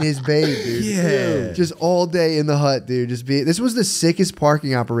chatting his babe, dude. Yeah. Just all day in the hut, dude. This was the sickest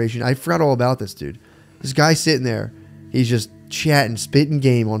parking operation. I forgot all about this, dude. This guy sitting there, he's just chatting, spitting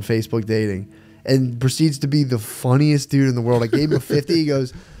game on Facebook dating. And proceeds to be the funniest dude in the world. I gave him a 50. He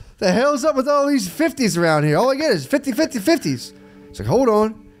goes, the hell's up with all these 50s around here? All I get is 50, 50, 50s. It's like, hold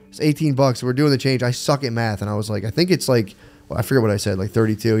on. It's $18. So we're doing the change. I suck at math. And I was like, I think it's like, well, I forget what I said, like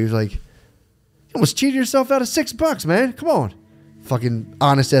 32. He was like, you almost cheated yourself out of $6, man. Come on. Fucking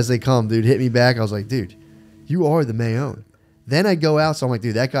honest as they come, dude. Hit me back. I was like, dude, you are the Mayone. Then I go out. So I'm like,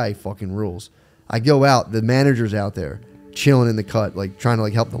 dude, that guy fucking rules. I go out. The manager's out there chilling in the cut, like trying to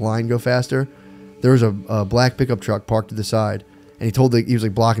like help the line go faster. There was a black pickup truck parked to the side, and he was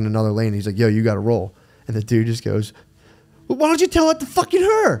like blocking another lane. He's like, yo, you got to roll. And the dude just goes, well, why don't you tell it to fucking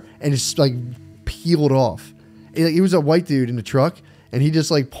her? And just like peeled off. And, like, he was a white dude in the truck, and he just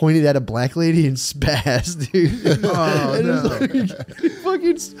like pointed at a black lady and spazzed, dude. Oh, and no.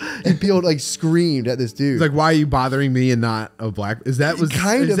 He peeled, like screamed at this dude. He's like, why are you bothering me and not a black? Is that Dude.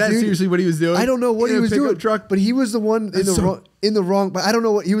 seriously what he was doing? I don't know what he was doing, truck? but he was the one in the wrong. But I don't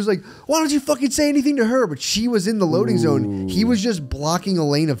know what he was like. Why don't you fucking say anything to her? But she was in the loading zone. He was just blocking a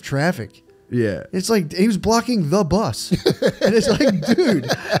lane of traffic. Yeah, It's like he was blocking the bus, and it's like,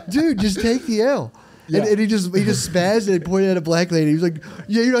 dude, just take the L. Yeah. And he just spazzed and pointed at a black lady. He was like,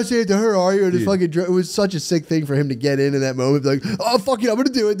 yeah, you're not saying it to her, are you? And it was such a sick thing for him to get in that moment. Be like, oh, fuck it, I'm going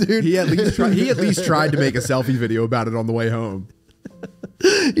to do it, dude. he at least tried to make a selfie video about it on the way home.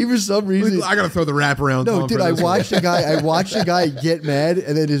 He, for some reason, I gotta throw the wraparound. no, dude, I watched a guy get mad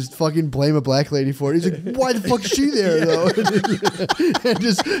and then just fucking blame a black lady for it. He's like, why the fuck is she there though?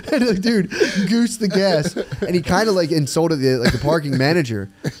 and like, dude, goose the gas. And he kind of like insulted the parking manager.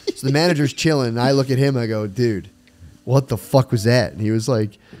 So the manager's chilling, and I look at him and I go, dude, what the fuck was that? And he was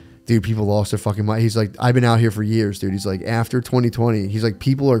like, dude, people lost their fucking mind. He's like, I've been out here for years, dude. He's like, after 2020, he's like,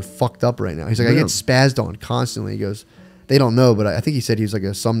 people are fucked up right now. He's like, I get spazzed on constantly. He goes, they don't know, but I think he said he was like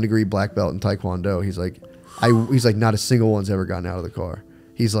some degree black belt in Taekwondo. He's like, he's like, not a single one's ever gotten out of the car.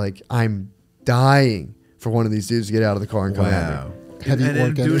 He's like, I'm dying for one of these dudes to get out of the car and come at me. Heavy And then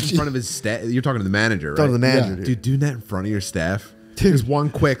work do it in energy. front of his staff. You're talking to the manager, right? Talking to the manager, Yeah. dude. Dude, doing that in front of your staff. Dude. Just one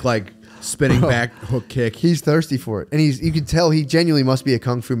quick like spinning back hook kick. He's thirsty for it. And you can tell he genuinely must be a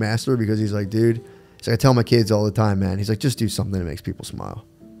kung fu master because he's like, dude, he's like, I tell my kids all the time, man. He's like, just do something that makes people smile.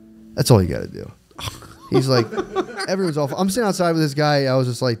 That's all you got to do. He's like, everyone's awful. I'm sitting outside with this guy. I was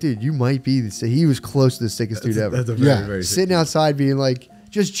just like, dude, you might be he was close to the sickest dude ever. That's a very, Yeah. very sick Sitting outside being like,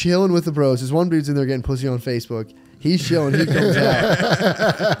 just chilling with the bros. This one dude's in there getting pussy on Facebook. He's chilling. He comes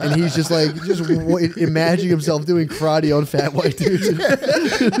out. And he's just like, imagining himself doing karate on fat white dudes.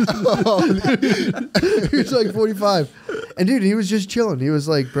 He was like 45. And dude, he was just chilling. He was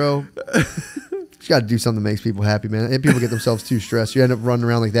like, bro, you got to do something that makes people happy, man. And people get themselves too stressed. You end up running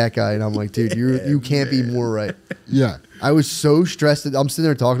around like that guy. And I'm like, dude, you can't be more right. Yeah. I was so stressed. I'm sitting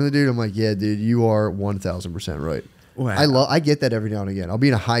there talking to the dude. I'm like, yeah, dude, you are 1,000% right. Wow. I get that every now and again. I'll be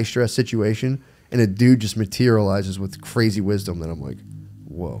in a high stress situation and a dude just materializes with crazy wisdom that I'm like,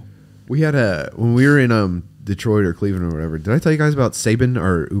 whoa. We had when we were in Detroit or Cleveland or whatever. Did I tell you guys about Saban,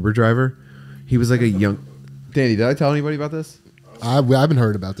 our Uber driver? He was like a young. Danny, did I tell anybody about this? I haven't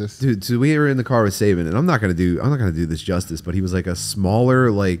heard about this. Dude, so we were in the car with Saban, and I'm not gonna do this justice, but he was like a smaller,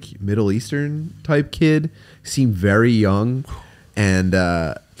 like Middle Eastern type kid. Seemed very young, and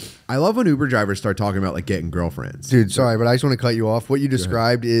I love when Uber drivers start talking about like getting girlfriends. Dude, sorry, but I just want to cut you off. What you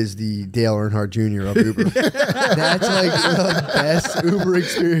described is the Dale Earnhardt Jr. of Uber. That's like the best Uber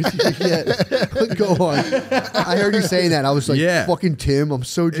experience you can get. Go on. I heard you saying that. I was like, Yeah. fucking Tim, I'm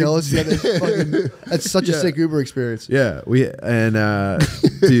so jealous. That's such a sick Uber experience. Yeah,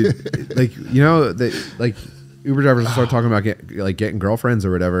 dude, like like Uber drivers will start talking about getting girlfriends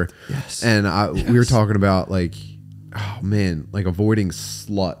or whatever. Yes. And we were talking about like, oh man, like avoiding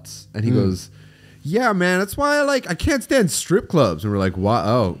sluts, and he goes, "Yeah, man, that's why I can't stand strip clubs." And we're like, "What?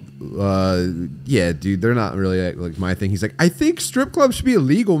 Oh, yeah, dude, they're not really like my thing." He's like, "I think strip clubs should be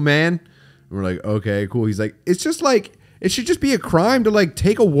illegal, man." And we're like, "Okay, cool." He's like, "It's just like it should just be a crime to like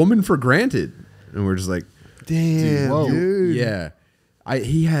take a woman for granted." And we're just like, Damn, whoa. dude. yeah.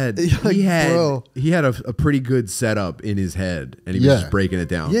 He had bro. a pretty good setup in his head, and he was just breaking it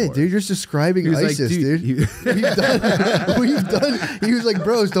down. Yeah, for dude, it. you're just describing ISIS, dude. We've done. He was like,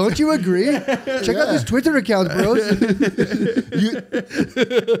 bros, don't you agree? Check out this Twitter account, bros.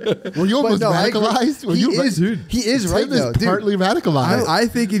 Were you almost radicalized? He is right Tim is though, dude. partly radicalized. I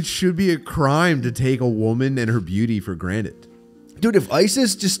think it should be a crime to take a woman and her beauty for granted. Dude, if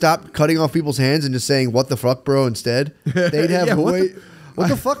ISIS just stopped cutting off people's hands and just saying "what the fuck, bro" instead, they'd have What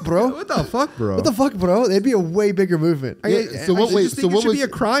the fuck, bro? What the fuck, bro? What the fuck, bro? They'd be a way bigger movement. So what? Wait. So what should be a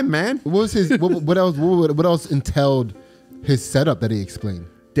crime, man? What was his? What else? What else entailed his setup that he explained?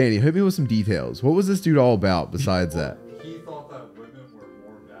 Danny, hit me with some details. What was this dude all about besides that? He thought that women were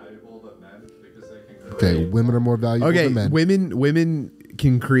more valuable than men because they can. Okay, women are more valuable than men. Women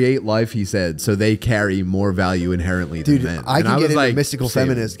can create life, he said, so they carry more value inherently Dude, than men. I can get into mystical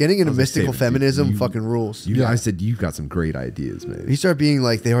feminism. feminism. Getting into mystical feminism fucking rules. I said you got some great ideas, man. You start being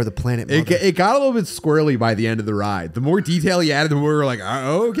like, they are the planet mother. It got a little bit squirrely by the end of the ride. The more detail you added, the more we were like,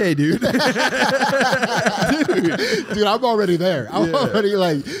 oh, okay, dude. Dude, I'm already there. I'm already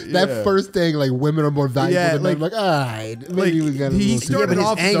like that first thing. Like women are more valuable than men. I'm like, all right, maybe we got. He started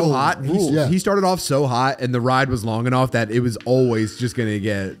off so hot. He started off so hot, and the ride was long enough that it was always just gonna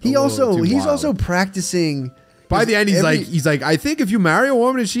get. He's also practicing. By the end, he's like, I think if you marry a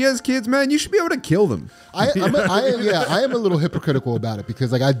woman and she has kids, man, you should be able to kill them. I am a little hypocritical about it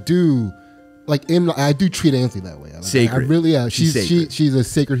because like I do treat Ansley that way. Like, sacred. I really, she's a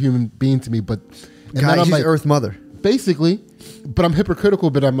sacred human being to me. But God, she's like, Earth Mother, basically. But I'm hypocritical.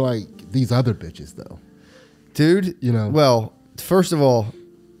 But I'm like these other bitches though, dude. You know. Well, first of all,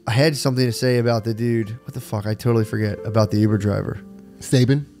 I had something to say about the dude. What the fuck? I totally forget about the Uber driver.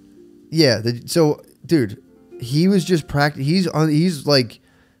 Saban? Yeah. So, dude, he was just he's like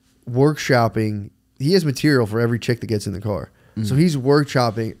workshopping. He has material for every chick that gets in the car. So he's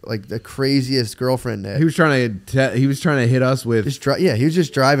workshopping like the craziest girlfriend net. He was trying to hit us with. He was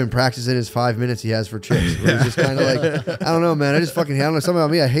just driving, practicing his 5 minutes he has for chicks. He was just kind of like, I don't know, man. I just fucking, I don't know, something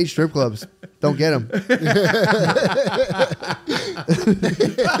about me. I hate strip clubs. Don't get them. I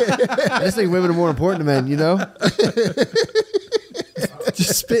just think women are more important to men, you know?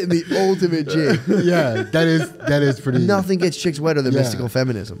 Just spitting the ultimate G. Yeah, that is pretty. Nothing gets chicks wetter than mystical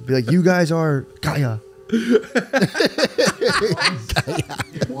feminism. Be like, you guys are Gaia. He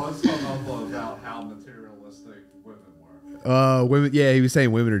was hung up about how materialistic women were. Women. Yeah, he was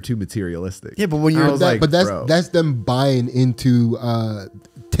saying women are too materialistic. Yeah, but when you're that's them buying into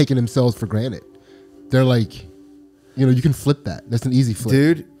taking themselves for granted. They're like, you know, you can flip that. That's an easy flip,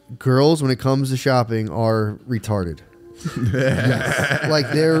 dude. Girls, when it comes to shopping, are retarded. Yes.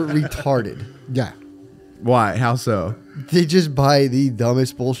 Like they're retarded. Yeah. Why? How so? They just buy the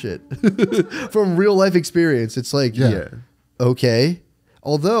dumbest bullshit from real life experience. It's like, okay.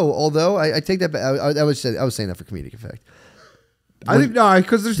 Although I take that back. I was saying that for comedic effect. I think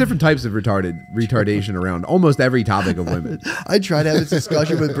because there's different types of retardation around almost every topic of women. I tried to have this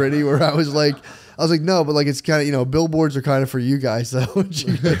discussion with Brittany where I was like, no, but like it's kind of, you know, billboards are kind of for you guys though.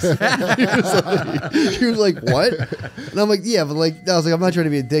 She was like, what? And I'm like, yeah, but like I was like, I'm not trying to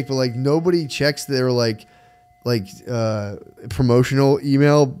be a dick, but like nobody checks their like promotional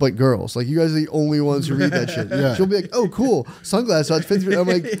email but girls. Like you guys are the only ones who read that shit. Yeah. She'll be like, oh cool, sunglasses on 50. I'm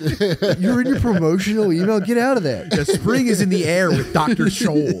like, you're in your promotional email, get out of there. The spring is in the air with Dr.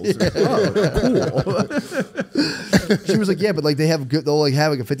 Scholl's. Oh, cool. She was like, yeah, but like they'll like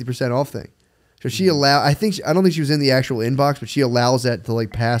have like a 50% off thing. So she I don't think she was in the actual inbox, but she allows that to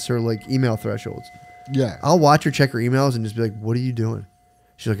like pass her like email thresholds. Yeah. I'll watch her check her emails and just be like, what are you doing?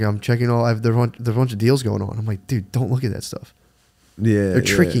 She's like, I'm checking there's a bunch of deals going on. I'm like, dude, don't look at that stuff. Yeah. They're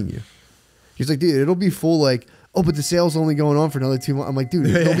tricking you. She's like, dude, it'll be full like, oh, but the sale's only going on for another 2 months. I'm like, dude,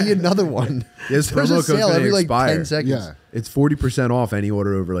 there'll be another one. Yes, there's a sale every like expire. 10 seconds. Yeah. It's 40% off any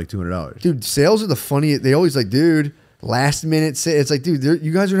order over like $200. Dude, sales are the funniest. They always like, dude, last minute sale. It's like, dude,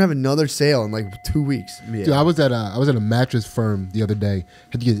 you guys are gonna have another sale in like 2 weeks. Yeah. Dude, I was at a mattress firm the other day.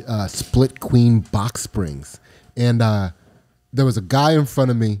 Had to get split queen box springs, and there was a guy in front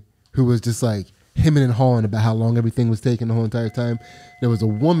of me who was just like hemming and hawing about how long everything was taking the whole entire time. There was a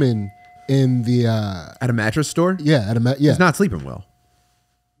woman in the at a mattress store. Yeah, He's not sleeping well.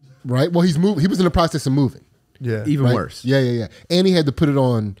 Right. Well, he's moving. He was in the process of moving. Yeah. Even right? worse. Yeah. And he had to put it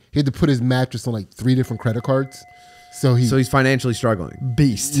on. He had to put his mattress on like 3 different credit cards. So he's financially struggling.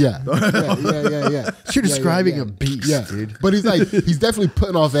 Beast. Yeah. You're describing a beast, dude. But he's definitely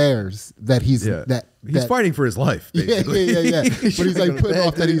putting off airs that he's he's fighting for his life. Basically. Yeah. But he's like putting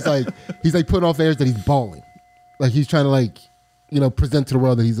off that he's like putting off airs that he's bawling. Like he's trying to like present to the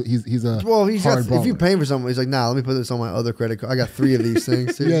world that he's a Well, he's hard got, if you're baller. paying for something, he's like, nah, let me put this on my other credit card. I got 3 of these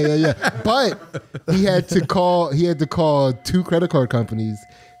things. Too. Yeah. But he had to call 2 credit card companies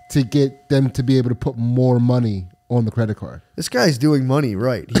to get them to be able to put more money on the credit card. This guy's doing money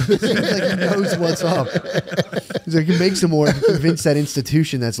right. He seems like he knows what's up. He's like, he makes some more. Convince that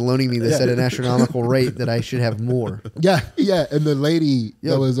institution that's loaning me this at an astronomical rate that I should have more. Yeah. And the lady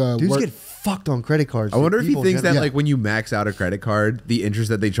that was dudes get fucked on credit cards. I wonder if he People thinks that generally- like when you max out a credit card, the interest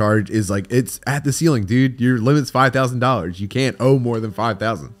that they charge is like it's at the ceiling, dude. Your limit's $5,000. You can't owe more than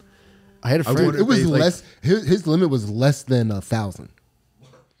 $5,000. I had a friend. wonder- it was they, like- less. His limit was less than 1,000.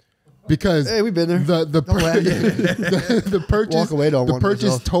 Because Hey, we've been there. The purchase Walk away, don't the want purchase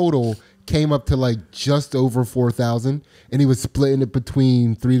myself. total came up to like just over 4,000, and he was splitting it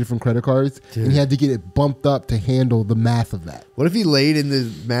between 3 different credit cards, and he had to get it bumped up to handle the math of that. What if he laid in the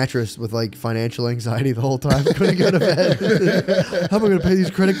mattress with like financial anxiety the whole time? Couldn't go to bed. How am I going to pay these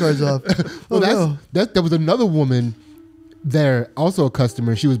credit cards off? Well, no. there was another woman there, also a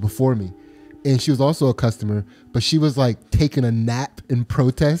customer. She was before me, and she was also a customer, but she was like taking a nap in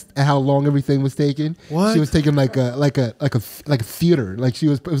protest at how long everything was taking. What? She was taking like a theater,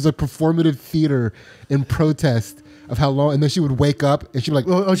 it was a performative theater in protest of how long, and then she would wake up and she'd be like,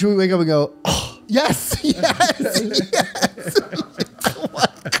 Oh, should we wake up and go, oh, yes. yeah.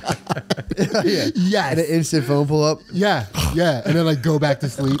 Yes. And an instant phone pull up. Yeah, and then like go back to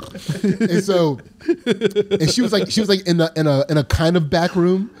sleep. And so, and she was like in a kind of back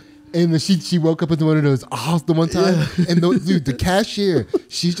room, and then she woke up with one of those the one time, and the cashier,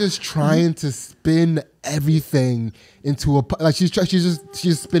 she's just trying to spin everything into a she's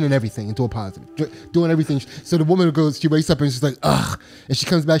just spinning everything into a positive, doing everything. So the woman she wakes up and she's like, ugh, and she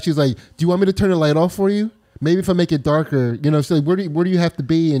comes back. She's like, do you want me to turn the light off for you? Maybe if I make it darker, she's like, where do you have to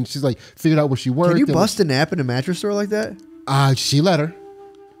be? And she's like, figured out where she worked. Can you and bust a nap in a mattress store like that? She let her.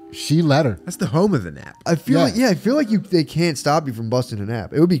 That's the home of the nap. I feel Yeah. like I feel like they can't stop you from busting a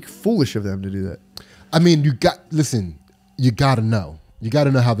nap. It would be foolish of them to do that. I mean, you got to know. You got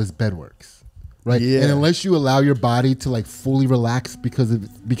to know how this bed works, right? Yeah. And unless you allow your body to like fully relax because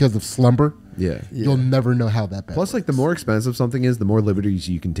of slumber, Yeah. you'll never know how that bed Plus, like the more expensive something is, the more liberties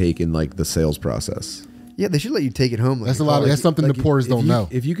you can take in like the sales process. Yeah, they should let you take it home. Like That's a a lot. car. That's something Like the poor's don't know.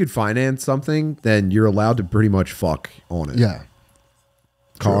 If you could finance something, then you're allowed to pretty much fuck on it. Yeah.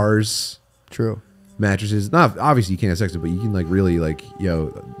 Cars, True. mattresses. Not obviously you can't have sex, but you can like really like,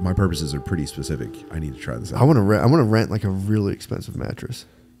 my purposes are pretty specific. I need to try this out. I want to rent. I want to rent like a really expensive mattress,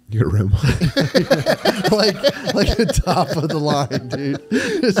 You got a room. like the top of the line, dude.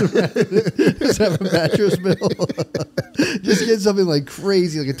 Just have a mattress bill. Just get something like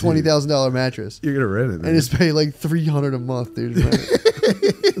crazy, like a $20,000 mattress, You're gonna rent it, man. and just pay like $300 a month, dude. to rent it.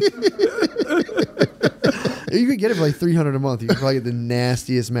 You could get it for like $300 a month. You could probably get the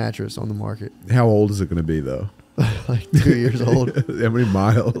nastiest mattress on the market. How old is it gonna be though? Like 2 years old. How many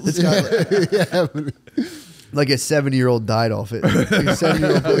miles? It's got like a 70-year-old died off it. Like a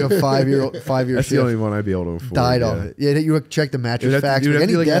 70-year-old, like a 5-year That's the only one I'd be able to afford. died off it. Yeah, you would check the mattress You'd have to- facts. you'd Like, have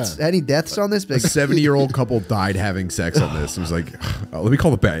to any be like, deaths? Any deaths on this? A Big 70-year-old couple died having sex on this. It was like, let me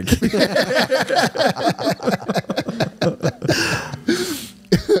call the bank.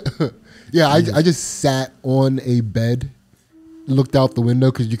 Yeah, I just sat on a bed, looked out the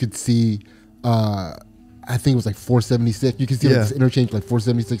window because you could see, I think it was like 476. You could see like Yeah. this interchange like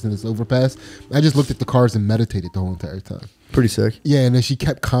 476 and this overpass. I just looked at the cars and meditated the whole entire time. pretty sick. Yeah, and then she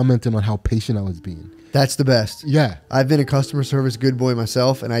kept commenting on how patient I was being. That's the best. Yeah. I've been a customer service good boy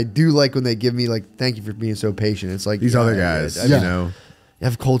myself, and I do like when they give me like, "Thank you for being so patient." It's like These other guys, I Yeah. you know.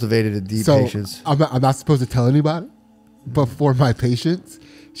 have cultivated a deep So patience. I'm not supposed to tell anybody, but for my patience,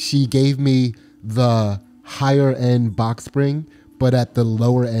 she gave me the higher end box spring, but at the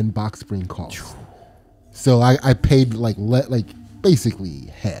lower end box spring cost. So I paid like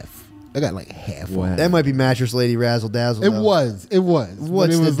basically half. I got like half. Wow. off. That might be mattress lady razzle dazzle. It though. was. But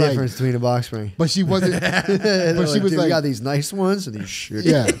What's it the was like- difference between a box spring? But she wasn't. But but she was we like, got these nice ones and these shitty.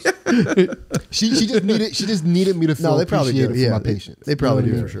 yeah. she just needed me to feel No, they probably do. appreciated for Yeah, my patience. they probably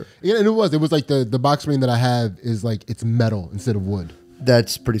You know do what I for mean? sure. Yeah, and it was like the box spring that I have is like it's metal instead of wood.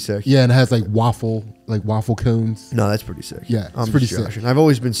 That's pretty sick. Yeah, and it has like waffle cones. No, that's pretty sick. Yeah, it's I'm pretty just sick. joshing. I've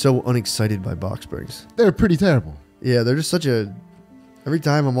always been so unexcited by box springs. They're pretty terrible. Yeah, they're just such a. Every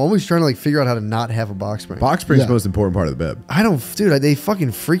time I'm always trying to like figure out how to not have a box spring. Box spring's Yeah. the most important part of the bed. I don't, dude. They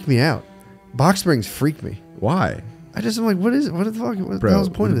fucking freak me out. Box springs freak me. Why? I'm like, what is it? What the fuck? What the Bro, hell's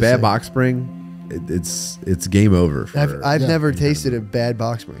the point with of a this? bad thing? box spring, it's game over. For, I've Yeah. never tasted a bad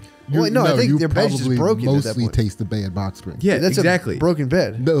box spring. Well, no, I think you their bed's just probably broken at that mostly point. taste the bad box spring. Yeah, That's exactly. a broken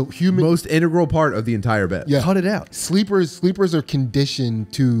bed. No, human Most integral part of the entire bed. Yeah. Cut it out. Sleepers are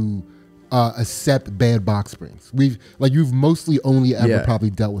conditioned to accept bad box springs. You've mostly only ever probably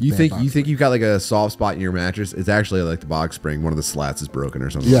dealt with. You bad think box you think you've got like a soft spot in your mattress? It's actually like the box spring. One of the slats is broken or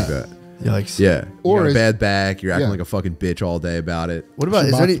something like that. Yikes. Yeah. Or Or a is- bad back. You're acting yeah. like a fucking bitch all day about it. What about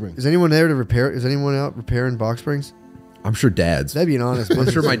Some box springs. is anyone there to repair? Is anyone out repairing box springs? I'm sure Dad's. That'd be an honest. I'm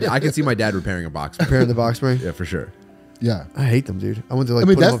business. sure I can see my dad repairing a box spring. repairing the box spring. Yeah, for sure. Yeah. I hate them, dude. I went to I mean,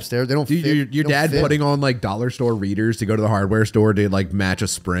 put them that's- upstairs. They don't. Dude, fit. your They don't dad fit. putting on like dollar store readers to go to the hardware store to like match a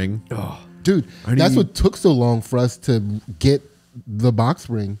spring. Dude, that's what took so long for us to get the box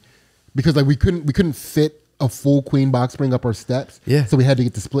spring, because like we couldn't fit a full queen box spring up our steps. Yeah. So we had to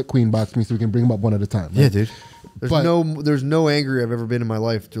get the split queen box spring so we can bring them up one at a time. Yeah, right? dude. There's no angry I've ever been in my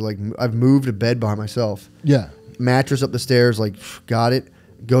life to like. I've moved a bed by myself. Yeah. Mattress up the stairs, like got it.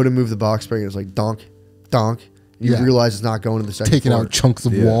 Go to move the box spring. It's like donk, donk. You Yeah. realize it's not going to the second Taking floor. out chunks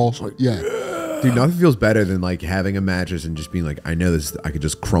of Yeah. wall. Yeah. Dude, nothing feels better than like having a mattress and just being like, I know this. I could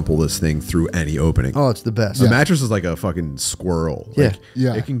just crumple this thing through any opening. Oh, it's the best. A Yeah. mattress is like a fucking squirrel. Yeah. Like,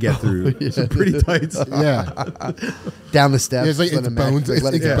 Yeah. It can get through some pretty tight stuff. Yeah. Down the steps. It's like let its the mattress- bones. like,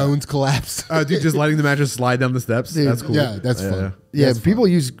 let it Its go. bones collapse. Dude, just letting the mattress slide down the steps. Dude, That's cool. Yeah, that's fun. Yeah, That's people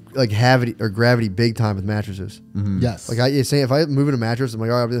use like gravity big time with mattresses. Yes. Like I say, if I move in a mattress, I'm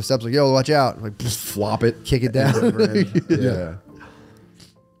like, all right, the steps. Like, yo, watch out. I'm like, Just flop it. kick it down. Yeah.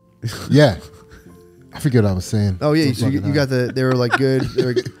 Yeah. I forget what I was saying. Oh yeah, So so you fucking got high. they were like good.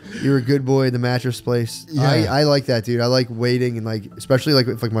 You were a good boy in the mattress place. Yeah. I like that, dude. I like waiting and like, especially like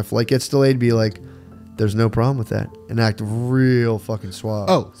if like my flight gets delayed, be like, there's no problem with that, and act real fucking suave.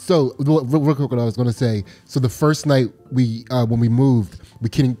 Oh, so real quick, what I was going to say. So the first night when we moved, we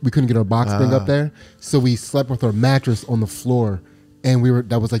couldn't get our box spring up there, so we slept with our mattress on the floor, and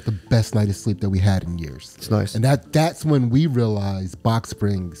that was like the best night of sleep that we had in years. It's nice. And that's when we realized box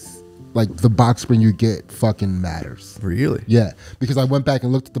springs, like the box spring you get, fucking matters. Really? Yeah, because I went back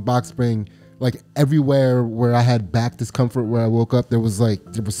and looked at the box spring. Like everywhere where I had back discomfort where I woke up, there was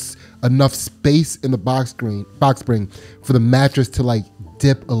enough space in the box spring for the mattress to like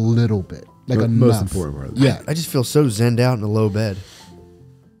dip a little bit, like Most enough. important part of it. Yeah, I just feel so zenned out in a low bed.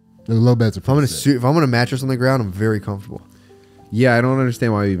 the low beds are. If I'm on a mattress on the ground, I'm very comfortable. Yeah, I don't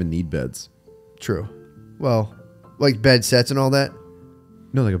understand why we even need beds. True. Well, like bed sets and all that.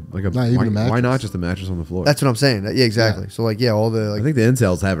 No, Not even a why mattress. not just a mattress on the floor? That's what I'm saying. Yeah, exactly. Yeah. So like, yeah, all the I like. think the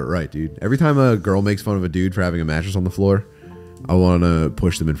incels have it right, dude. Every time a girl makes fun of a dude for having a mattress on the floor, I want to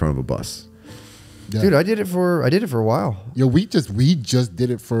push them in front of a bus. Yeah. Dude, I did it for a while. Yo, we just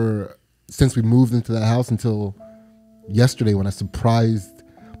did it since we moved into the house until yesterday when I surprised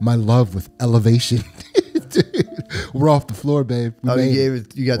my love with elevation. Dude, we're off the floor, babe. We Oh, made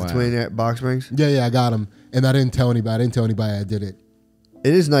you got Wow. the twin box springs. Yeah, I got them, and I didn't tell anybody. I did it.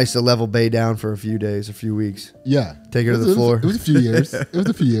 It is nice to level Bay down for a few days, a few weeks. Yeah, Take her to It the was- floor. It was a few years.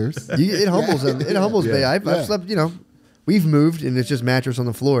 It humbles them. It humbles Bay. I've Yeah. slept. We've moved and it's just mattress on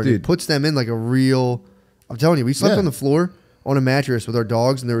the floor. And it Dude. puts them in like a real. I'm telling you, we slept Yeah. on the floor on a mattress with our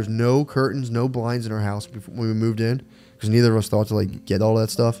dogs, and there was no curtains, no blinds in our house before, when we moved in, because neither of us thought to like get all that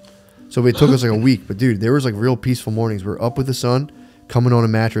stuff. So it took us like a week. But dude, there was like real peaceful mornings. We're up with the sun, coming on a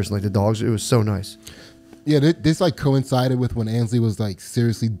mattress, and like the dogs. It was so nice. Yeah, this like coincided with when Ansley was like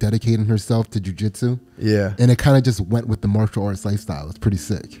seriously dedicating herself to jujitsu, Yeah, and it kind of just went with the martial arts lifestyle. It's pretty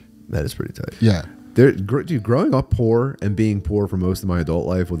sick. that is pretty tight. Yeah, Dude, growing up poor and being poor for most of my adult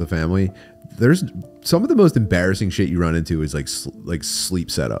life with a family, there's some of the most embarrassing shit you run into is like sleep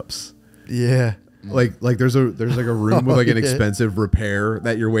setups. Yeah. Like there's like a room with like an Yeah. expensive repair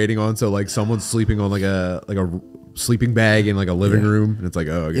that you're waiting on. So like someone's sleeping on like a sleeping bag in like a living room, and it's like,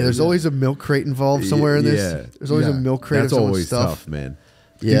 oh, okay. Yeah, there's always a milk crate involved somewhere in this. Yeah. There's always a Yeah. milk crate That's of someone's always stuff. tough, man.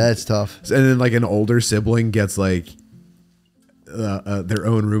 Yeah, that's tough. And then like an older sibling gets like their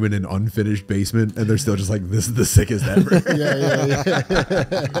own room in an unfinished basement, and they're still just like, this is the sickest ever.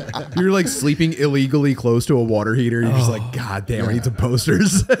 yeah. You're like sleeping illegally close to a water heater. You're just like, God damn, I need some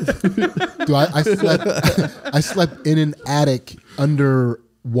posters. Dude, I slept in an attic under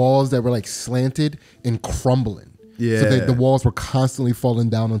walls that were like slanted and crumbling. So Yeah. the walls were constantly falling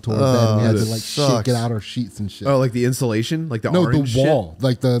down onto our bed. And we had to that like sucks. get out our sheets and shit. Oh, like the insulation, like the no, orange the wall, shit?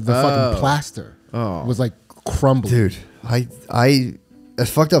 like the fucking plaster, was like crumbling. Dude, I a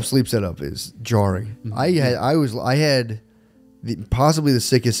fucked up sleep setup is jarring. I had possibly the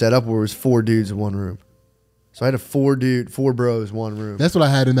sickest setup where it was 4 dudes in one room. So I had a four bros, one room. That's what I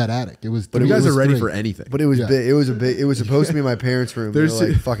had in that attic. It was. But you guys are ready for anything. But it was Yeah. big. It was a big. It was supposed to be my parents' room. They're There's-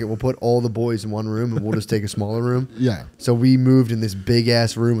 like, fuck it, we'll put all the boys in one room and we'll just take a smaller room. Yeah. So we moved in this big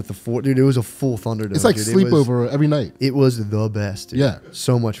ass room with the four. Dude, it was a full Thunderdome. It's like dude. sleepover every night. It was the best. Dude. Yeah.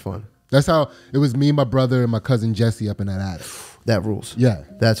 So much fun. That's how it was. Me, my brother, and my cousin Jesse up in that attic. That rules. Yeah.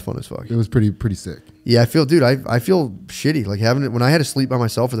 That's fun as fuck. It was pretty sick. Yeah, I feel, dude. I feel shitty like having it when I had to sleep by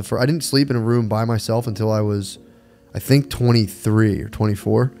myself for the first. I didn't sleep in a room by myself until I was, I think 23 or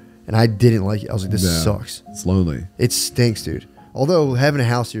 24, and I didn't like it. I was like, this sucks. It's lonely. It stinks, dude. Although having a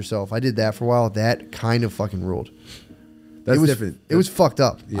house to yourself, I did that for a while. That kind of fucking ruled. That's it was, different. It was fucked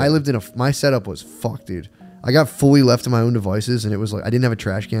up. Yeah. I lived in my setup was fucked, dude. I got fully left to my own devices, and it was like I didn't have a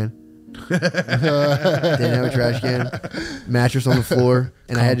trash can. Didn't have a trash can. Mattress on the floor,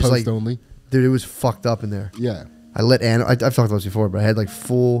 and I had just like, Compost only. dude, it was fucked up in there. Yeah. I let I've talked about this before, but I had like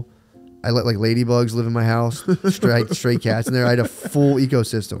I let like ladybugs live in my house, stray cats in there. I had a full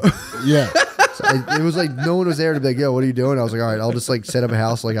ecosystem. Yeah. So it was like no one was there to be like, yo, what are you doing? I was like, all right, I'll just like set up a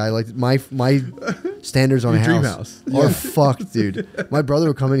house. Like I like my standards on Your a dream house house. are fucked, dude. My brother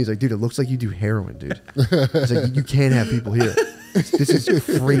would come in. He's like, dude, it looks like you do heroin, dude. He's like, you can't have people here. This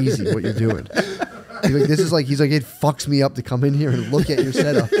is crazy what you're doing. He's like, he's like, it fucks me up to come in here and look at your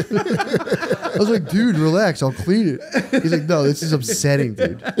setup. I was like, dude, relax, I'll clean it. He's like, no, this is upsetting,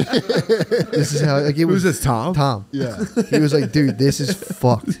 dude. This is how like it Who's was. this, Tom? Tom. Yeah. He was like, dude, this is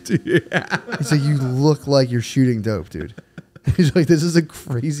fucked. He's like, you look like you're shooting dope, dude. He's like, this is the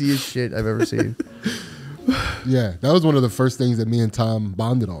craziest shit I've ever seen. Yeah. That was one of the first things that me and Tom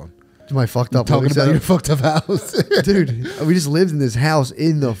bonded on. My fucked up Talking living about your setup. fucked up house. Dude, we just lived in this house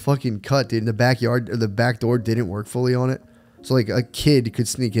in the fucking cut, dude. In the backyard, or the back door didn't work fully on it. So like a kid could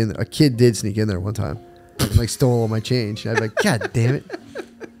sneak in there. A kid did sneak in there one time and like stole all my change. And I'd be like, God damn it.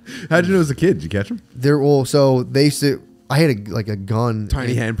 How'd you know as a kid? Did you catch them? They're all, so they used to, I had a gun.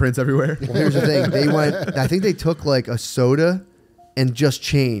 Tiny handprints everywhere. Well, here's the thing. They went, I think they took like a soda and just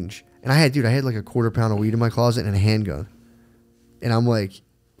change. And I had like a quarter pound of weed in my closet and a handgun. And I'm like,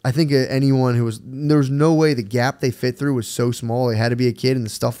 I think anyone who there was no way the gap they fit through was so small. They had to be a kid, and the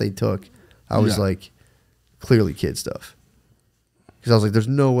stuff they took, I was Yeah. like, clearly kid stuff. Because I was like, there's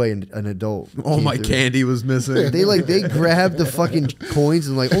no way an adult. All came my through. candy was missing. They grabbed the fucking coins,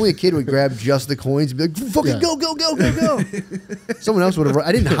 and like only a kid would grab just the coins and be like, fucking Yeah. go, go, go, go, go. Someone else would have.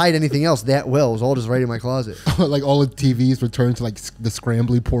 I didn't hide anything else that well. It was all just right in my closet. Like all the TVs were turned to like the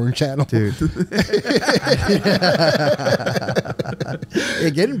scrambly porn channel. Dude. Yeah,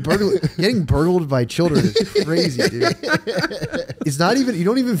 getting burgled by children is crazy, dude. It's not even, you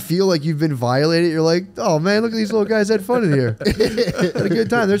don't even feel like you've been violated. You're like, oh man, look at these little guys had fun in here. Had a good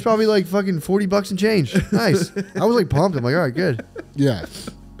time. There's probably like fucking $40 and change. Nice. I was like pumped. I'm like, all right, good. Yeah.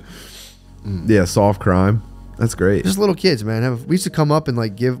 Yeah, soft crime. That's great. Just little kids, man. We used to come up and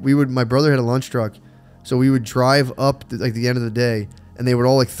like my brother had a lunch truck. So we would drive up like the end of the day, and they would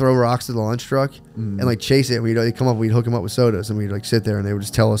all like throw rocks to the lunch truck and like chase it. And they'd come up, we'd hook them up with sodas, and we'd like sit there, and they would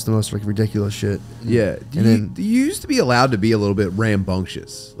just tell us the most like ridiculous shit. Yeah. And You used to be allowed to be a little bit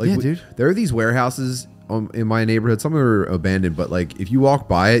rambunctious. Like, Yeah, dude. There are these warehouses in my neighborhood. Some are abandoned, but like if you walk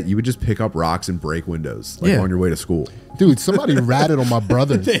by it, you would just pick up rocks and break windows like Yeah. on your way to school. Dude, somebody ratted on my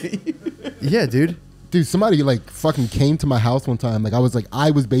brothers. Yeah, dude. Dude, somebody like fucking came to my house one time. Like I was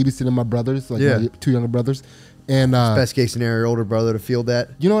babysitting my brothers, like Yeah. my two younger brothers. And Best case scenario, older brother to field that.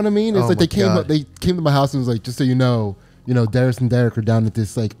 you know what I mean? It's Oh like my they came God. up, they came to my house and was like, just so you know, Darius and Derek are down at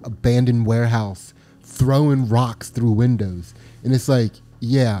this like abandoned warehouse throwing rocks through windows. And it's like,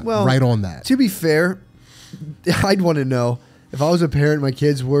 yeah, Well, right on that. To be fair, I'd want to know. If I was a parent, my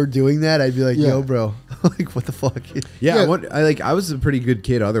kids were doing that, I'd be like, Yeah. yo, bro, like, what the fuck? Yeah, Yeah. I was a pretty good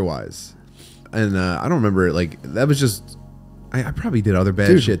kid otherwise, and I don't remember like that was just. I probably did other bad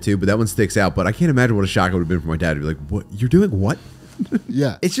Dude. shit too, but that one sticks out. But I can't imagine what a shock it would have been for my dad to be like, "What you're doing? What?"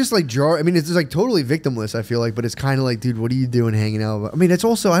 Yeah. It's just like I mean, it's just like totally victimless, I feel like, but it's kind of like, dude, what are you doing hanging out? I mean, it's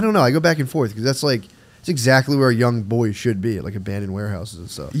also, I don't know, I go back and forth because that's like, it's exactly where a young boy should be, at like abandoned warehouses and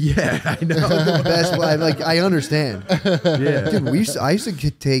stuff. Yeah, I know. The best, like, I understand. Yeah, Dude, I used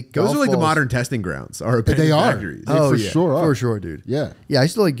to take those golf are like the balls. modern testing grounds. Are They abandoned are. factories. They for sure are. For sure, dude. Yeah. Yeah, I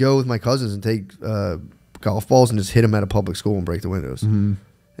used to like go with my cousins and take golf balls and just hit them at a public school and break the windows. Mm-hmm.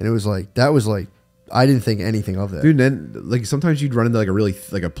 And it was like, I didn't think anything of that. Dude, and then like sometimes you'd run into like a really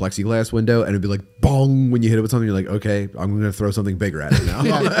like a plexiglass window and it'd be like bong when you hit it with something. You're like, okay, I'm gonna throw something bigger at it now.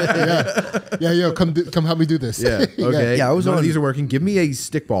 Yeah, yo, come help me do this. Yeah. Okay. Yeah, I was None of on- these are working. Give me a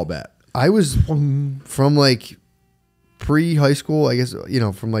stickball bat. I was from like pre-high school, I guess,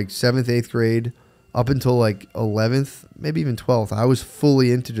 from like 7th, 8th grade up until like 11th, maybe even 12th, I was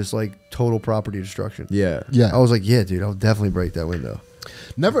fully into just like total property destruction. Yeah. Yeah. I was like, yeah, dude, I'll definitely break that window.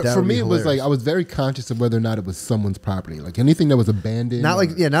 Never That for would be me. It was like hilarious. I was very conscious of whether or not it was someone's property. Like anything that was abandoned. Not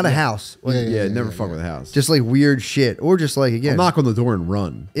like, or- yeah, not a house. Like, Yeah, never fuck with a house. just like weird shit. Or just like, again, I'll knock on the door and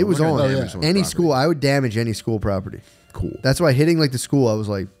run. it was I'm not on. gonna Oh, damage yeah. someone's Any property. school, I would damage any school property. Cool. That's why hitting like the school, I was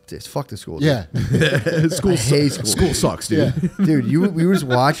like, fuck the school. dude. Yeah. School, I hate school. School sucks, dude. Yeah. Dude, we would just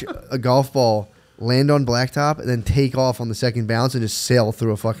watch a golf ball land on blacktop and then take off on the second bounce and just sail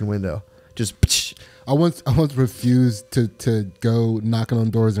through a fucking window. Just I once refused to go knocking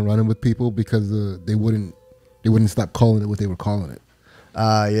on doors and running with people because they wouldn't stop calling it what they were calling it.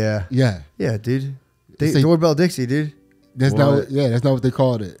 yeah. Yeah. Yeah, dude. Say- Doorbell Dixie, dude. That's What? that's not what they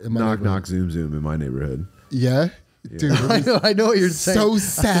called it. In my Knock, neighborhood. knock, zoom, zoom in my neighborhood. Yeah. Dude, it was I know what you're saying. so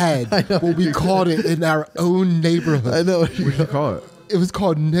sad when we called it in our own neighborhood. I know. What do you call it? It was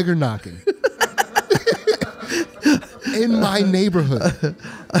called nigger knocking. In my neighborhood.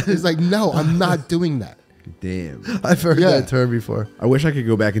 It's like, no, I'm not doing that. Damn. I've heard Yeah. that term before. I wish I could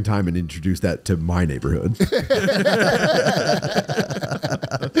go back in time and introduce that to my neighborhood.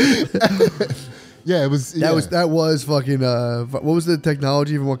 Yeah, it was. That was fucking. What was the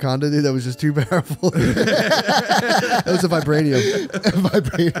technology from Wakanda, dude? That was just too powerful. That was a vibranium.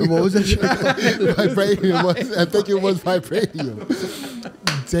 vibranium. What was that shit called? Vibranium was. I think it was vibranium.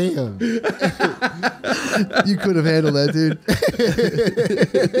 Damn. You could have handled that, dude.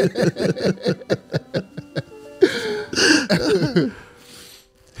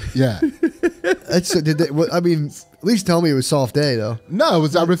 Yeah. That's did they, I mean, at least tell me it was soft day though. No, it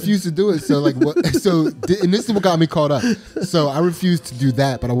was. I refused to do it. So like, what? So and this is what got me caught up. So I refused to do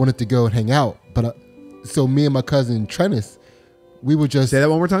that, but I wanted to go and hang out. But so me and my cousin Trennis, we would just Say that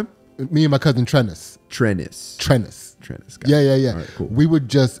one more time. me and my cousin Trennis. Trennis. Trennis. Got Yeah, it. yeah, yeah. All right, cool. We would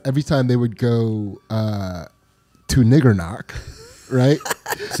just every time they would go to nigger knock, right?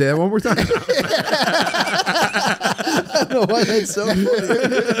 Say that one more time. I don't know why that's so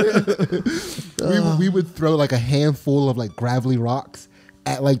funny. we would throw like a handful of like gravelly rocks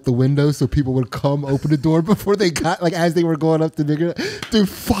at like the window so people would come open the door before they got like as they were going up to nigger. Dude,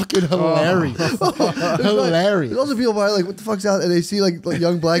 fucking hilarious. Hilarious. There's also people probably like, what the fuck's out? And they see like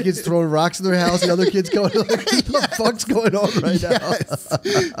young black kids throwing rocks in their house and other kids going like, what the fuck's going on right Yes.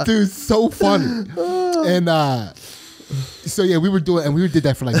 Dude, so funny. And so yeah, we did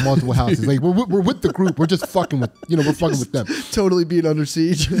that for like multiple houses. Like we're with the group. We're just fucking with we're fucking with them. now? Totally being under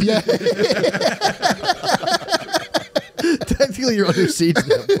siege. Yeah. Technically, you're under siege at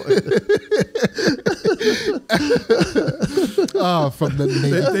that point. Oh, from the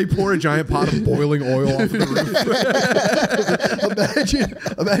neighbor. They pour a giant pot of boiling oil off of the roof.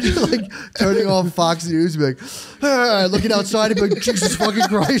 Imagine like turning on Fox News and be like, looking outside and be like, Jesus fucking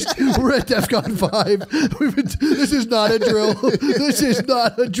Christ, we're at DEFCON 5. This is not a drill. This is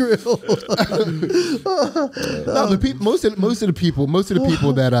not a drill. No, the people, most of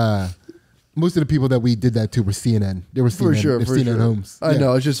the people that we did that to were CNN. They were CNN, For sure, they're for CNN sure. homes. I Yeah.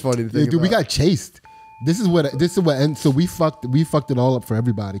 know, it's just funny to Yeah, think dude, we about. got chased. This is what, and so we fucked it all up for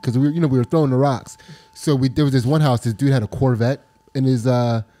everybody because we were throwing the rocks. So there was this one house. This dude had a Corvette in his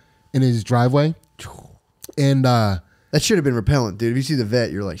driveway, and That should have been repellent, dude. If you see the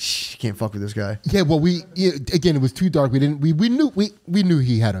vet, you're like, shh, you can't fuck with this guy. yeah. Well, again, it was too dark. We knew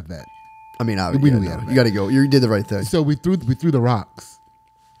he had a vet. I mean, We knew he no, had a you got to go. You did the right thing. So we threw the rocks,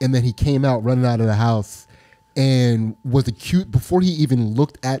 and then he came out running out of the house, and was accused before he even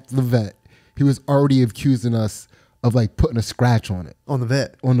looked at the vet. He was already accusing us of like putting a scratch on it On the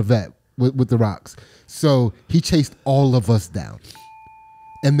vet. on the vet with the rocks. So he chased all of us down,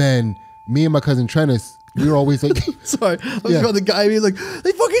 and then me and my cousin Trennis, we were always like, Sorry. I was Yeah. about the guy being like,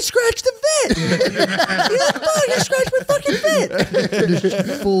 they fucking scratched the vet. You scratched my fucking vet. And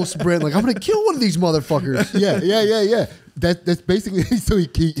just full sprint. Like, I'm going to kill one of these motherfuckers. yeah. That's basically so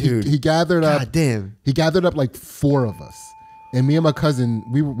he gathered up. God damn. He gathered up like 4 of us, and me and my cousin,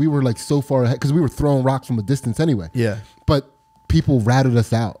 we were like so far ahead because we were throwing rocks from a distance anyway. Yeah. But people ratted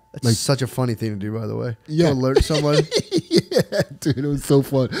us out. That's Like, such a funny thing to do, by the way. Yeah. To alert someone. yeah, dude, it was so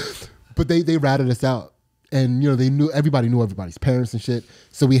fun. But they ratted us out, and everybody knew everybody's parents and shit.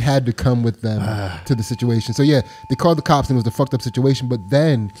 So we had to come with them to the situation. So yeah, they called the cops, and it was a fucked up situation. But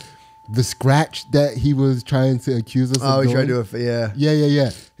then the scratch that he was trying to accuse us Oh, of he tried doing, to do it. Yeah.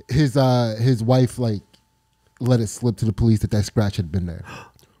 yeah. His wife like let it slip to the police that scratch had been there.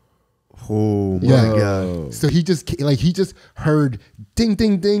 Oh, my Yeah. God. So he just heard ding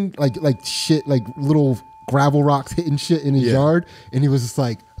ding ding like shit like little gravel rocks hitting shit in his Yeah. yard, and he was just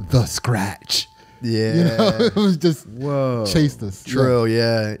like the scratch. Yeah. You know, it was just Whoa. chased us. True.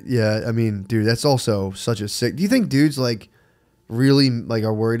 Yeah. Yeah. I mean, dude, that's also such a sick. Do you think dudes like really like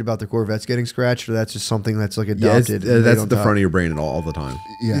are worried about their Corvettes getting scratched, or that's just something that's like Yeah, adopted? that's at the front of your brain all the time.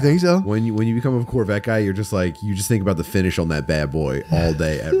 Yeah. You think so? When you become a Corvette guy, you're just like you just think about the finish on that bad boy all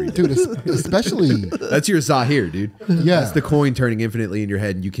day, every day. Dude, especially That's your Zahir, dude. Yeah. That's the coin turning infinitely in your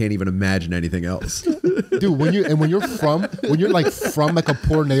head, and you can't even imagine anything else. dude, when you're like from like a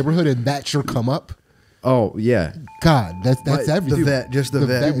poor neighborhood and that's your come up, Oh yeah, God, that's The everything. vet, just the vet.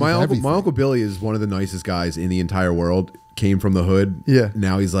 vet. dude, my Everything. uncle Billy is one of the nicest guys in the entire world. Came from the hood. Yeah.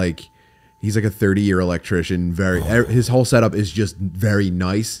 Now he's like a 30-year electrician. His whole setup is just very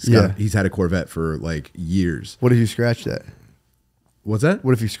nice. He's had a Corvette for like years. What if you scratched that? What's that?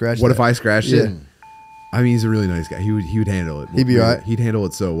 What if you scratched What that? if I scratched Yeah. it? I mean, he's a really nice guy. He would handle it. He'd be all right? He'd handle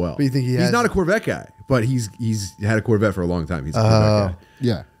it so well. But you think he he's has- not a Corvette guy, but he's had a Corvette for a long time. He's a Corvette guy.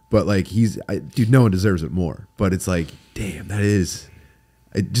 Yeah. But like dude, no one deserves it more. But it's like, damn, that is.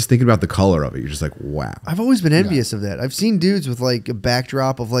 Just thinking about the color of it, you're just like, wow. I've always been envious of that. I've seen dudes with like a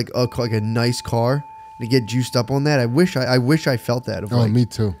backdrop of like a nice car to get juiced up on that. I wish I felt that. Of Oh, like, me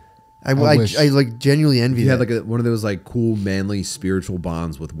too. I wish. like genuinely envy You that. had like one of those like cool, manly, spiritual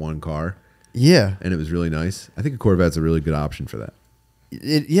bonds with one car, yeah. and it was really nice. I think a Corvette's a really good option for that.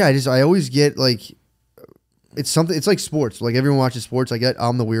 I always get like it's something. It's like sports. Like everyone watches sports.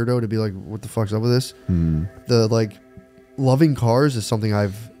 I'm the weirdo to be like, what the fuck's up with this? The like loving cars is something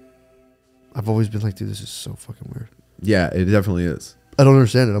I've always been like, dude, this is so fucking weird. Yeah, it definitely is. I don't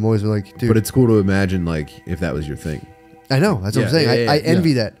understand it. I'm always been like, dude. But it's cool to imagine like if that was your thing. I know. That's what I'm Yeah, saying. yeah, I yeah,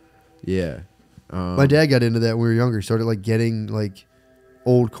 envy that. Yeah. My dad got into that when we were younger. He started like getting like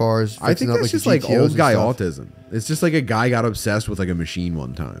old cars. I think fixing up, that's just the like GTOs old and guy stuff. autism. It's just like a guy got obsessed with like a machine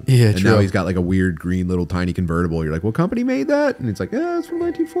one time. Yeah, and true. now he's got like a weird green little tiny convertible. You're like, what company made that? And it's like, yeah, it's from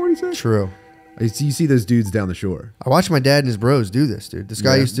 1946. True. You see those dudes down the shore. I watched my dad and his bros do this, dude. This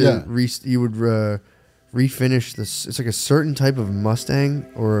guy Yeah. used to Yeah. he would refinish this. It's like a certain type of Mustang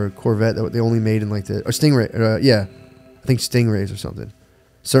or a Corvette that they only made in like or Stingray. Yeah, I think Stingrays or something.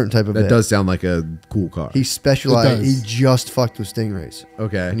 Certain type of That vet. does sound like a cool car. He specialized. It He does. just fucked with Stingrays.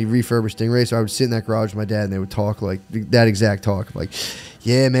 Okay. And he refurbished Stingrays. So I would sit in that garage with my dad, and they would talk like that exact talk, like,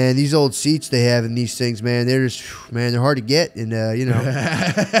 "Yeah, man, these old seats they have in these things, man, they're just, man, they're hard to get, and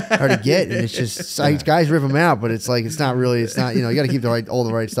hard to get, and it's just guys rip them out, but it's like it's not, you got to keep all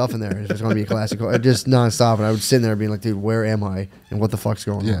the right stuff in there. If it's going to be a classic car, just nonstop. And I would sit there being like, dude, where am I, and what the fuck's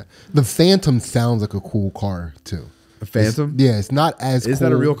going Yeah. on? The Phantom sounds like a cool car too. A Phantom? It's not as Is cool.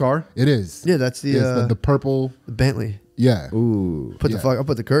 that a real car? It is. Yeah, that's the It's the purple. the Bentley. Yeah. Ooh. I'll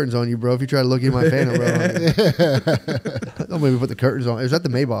put the curtains on you, bro. If you try to look in my Phantom, bro, don't make me put the curtains on. Is that the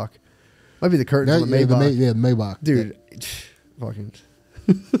Maybach? Might be the curtains on the Maybach. The Maybach. Dude, fucking.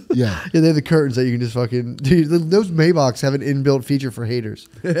 Yeah. Yeah, they have the curtains that you can just fucking. Dude, those Maybachs have an inbuilt feature for haters.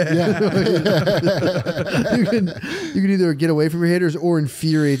 Yeah. You can either get away from your haters or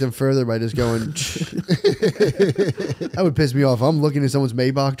infuriate them further by just going. That would piss me off. I'm looking at someone's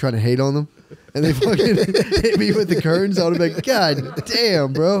Maybach trying to hate on them, and they fucking hit me with the curtains. I would be like, God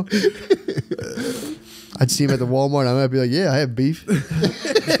damn, bro. I'd see him at the Walmart. I might be like, yeah, I have beef.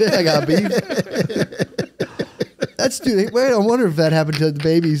 I got beef. That's dude. Wait, I wonder if that happened to the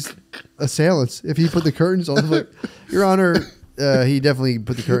baby's assailants. If he put the curtains on, like, Your Honor, he definitely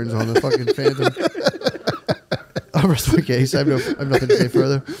put the curtains on the fucking Phantom. I'll rest my case. I have nothing to say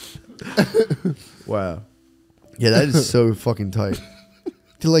further. Wow. Yeah, that is so fucking tight.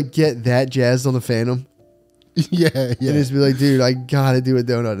 To like get that jazzed on the Phantom. Yeah. And just be like, dude, I gotta do a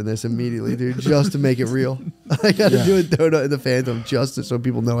donut in this immediately, dude, just to make it real. I gotta do a donut in the Phantom just so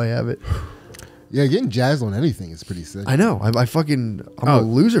people know I have it. Yeah, getting jazzed on anything is pretty sick. I know. I'm a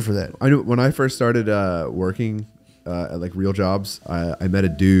loser for that. I know when I first started working at like real jobs, I met a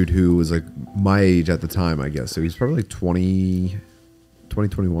dude who was like my age at the time, I guess. So he's probably like 20,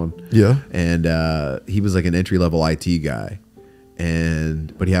 21. Yeah. And he was like an entry level IT guy.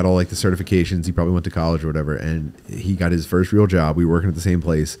 But he had all like the certifications. He probably went to college or whatever. And he got his first real job. We were working at the same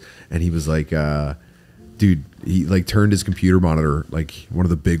place. And he was like, dude, he like turned his computer monitor, like one of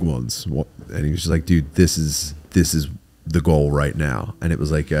the big ones. And he was just like, dude, this is the goal right now. And it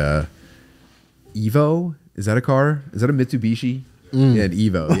was like, Evo. Is that a car? Is that a Mitsubishi? Yeah, an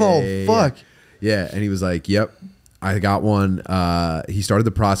Evo. Oh, fuck. Yeah. And he was like, yep, I got one. He started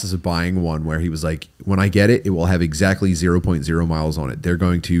the process of buying one where he was like, when I get it, it will have exactly 0.0 miles on it. They're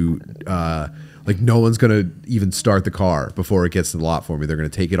going to, like, no one's going to even start the car before it gets to the lot for me. They're going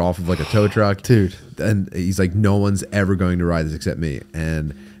to take it off of like a tow truck. Dude. And he's like, no one's ever going to ride this except me.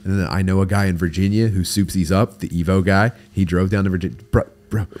 And then I know a guy in Virginia who soups these up, the Evo guy. He drove down to Virginia.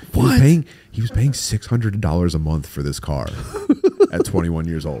 Bro, he was paying $600 a month for this car at 21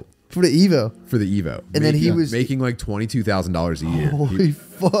 years old. For the Evo. For the Evo. And then he was making like $22,000 a year. Holy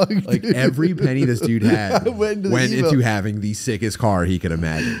fuck. Like dude. every penny this dude had Went went into the Evo. into having the sickest car he could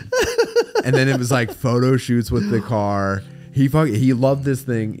imagine. And then it was like photo shoots with the car. He loved this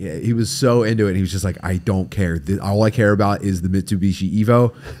thing. He was so into it. He was just like, I don't care. All I care about is the Mitsubishi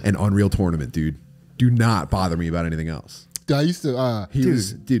Evo and Unreal Tournament, dude. Do not bother me about anything else. Dude, I used to.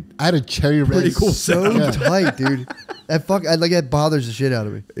 Dude, I had a cherry red. pretty cool so setup. tight, dude. That bothers the shit out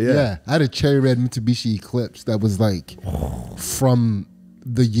of me. Yeah. I had a cherry red Mitsubishi Eclipse that was like from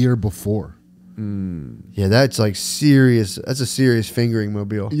the year before. Yeah, that's like serious. That's a serious fingering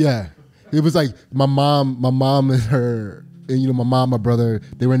mobile. Yeah, it was like my mom and her, and my mom, my brother,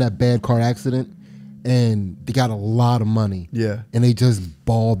 they were in that bad car accident, and they got a lot of money. Yeah. and they just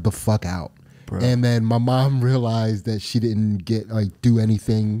balled the fuck out. Bro. And then my mom realized that she didn't do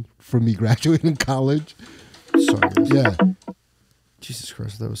anything for me graduating college. Sorry. Yeah, Jesus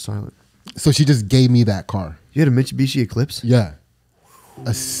Christ, that was silent. so she just gave me that car. You had a Mitsubishi Eclipse? Yeah,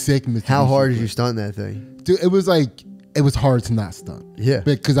 a sick Mitsubishi. How hard did you stunt that thing? Dude, it was hard to not stunt. Yeah.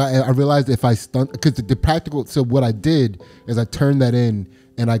 Because I realized if I stunt, because the practical, so what I did is I turned that in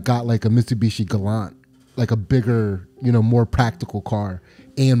and I got like a Mitsubishi Galant, like a bigger, more practical car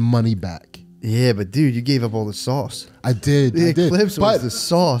and money back. Yeah, but dude, you gave up all the sauce. I did. The I did. Eclipse But was the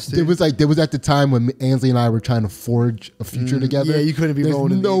sauce, dude. there was at the time when Ansley and I were trying to forge a future together. yeah, you couldn't be There's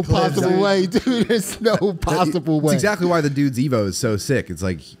rolling in the no Eclipse, possible dude. way, dude. There's no possible way. It's exactly why the dude's Evo is so sick. It's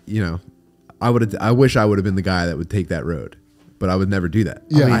like, I wish I would have been the guy that would take that road, but I would never do that.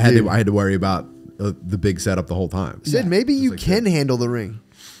 Yeah. I had to worry about the big setup the whole time. Sid, maybe you like can handle the ring.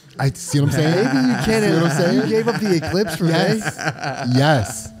 I see what I'm saying. Maybe you can. See what I'm saying? You gave up the Eclipse for me.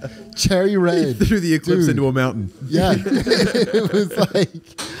 Yes. Cherry red. Threw the Eclipse Dude. into a mountain. Yeah. It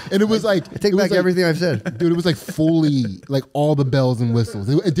was like, I take back everything I've said. Dude, it was like fully, like all the bells and whistles.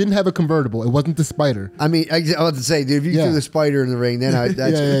 It didn't have a convertible. It wasn't the Spider. I mean, I was about to say, dude, if you Yeah. threw the Spider in the ring, then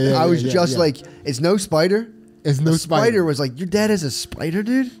I was just like, it's no Spider. It's no The Spider. was like, your dad has a Spider,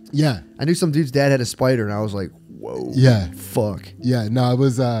 dude? Yeah. I knew some dude's dad had a Spider, and I was like, whoa. Yeah. Fuck. Yeah. No, it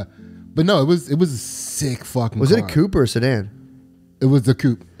was, but no, it was a sick fucking Was car. it a coupe or a sedan? It was the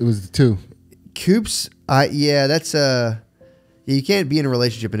coupe. It was the two. Coupes, that's you can't be in a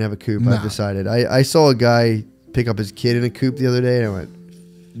relationship and have a coupe. Nah. I've decided. I saw a guy pick up his kid in a coupe the other day, and I went,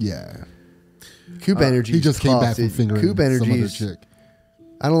 Yeah. coupe energy. He just came back from dude. fingering coupe some energy. other is- chick.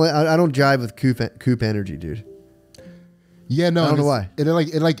 I don't jive with coupe energy, dude. Yeah, no. I don't know it's- why.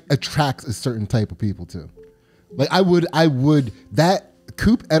 It like attracts a certain type of people too. Like I would that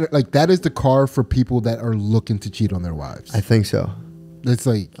coupe like that is the car for people that are looking to cheat on their wives. I think so. It's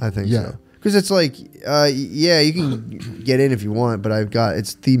like I think yeah. so. Because it's like, yeah, you can get in if you want, but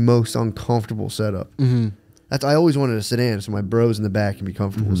it's the most uncomfortable setup. Mm-hmm. I always wanted a sedan, so my bros in the back can be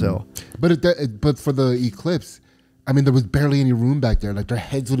comfortable as hell. But for the Eclipse, I mean, there was barely any room back there. Like their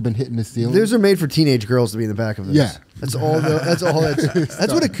heads would have been hitting the ceiling. Those are made for teenage girls to be in the back of this. Yeah. That's all. That's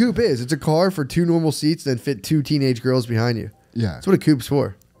what a coupe is. It's a car for two normal seats that fit two teenage girls behind you. Yeah. That's what a coupe's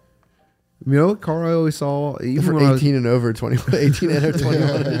for. You know what car I always saw? Even For when I was- 18 and over, 21, 18 and over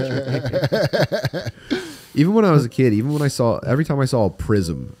 21. Even when I was a kid, every time I saw a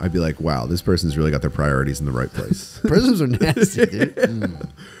Prism, I'd be like, wow, this person's really got their priorities in the right place. Prisms are nasty, dude.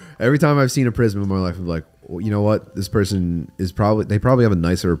 Every time I've seen a Prism in my life, I'm like, well, you know what? This person they probably have a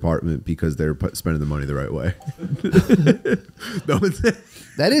nicer apartment because they're spending the money the right way.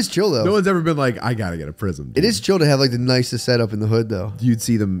 That is chill though. No one's ever been like, I gotta get a Prism. It dude. is chill to have like the nicest setup in the hood though. You'd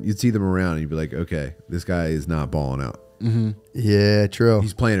see them around, and you'd be like, okay, this guy is not balling out. Yeah, true.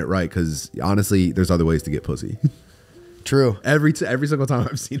 He's playing it right because honestly, there's other ways to get pussy. True. every single time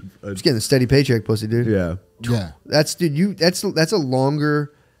I've seen him. Just getting a steady paycheck, pussy, dude. Yeah. Yeah. That's a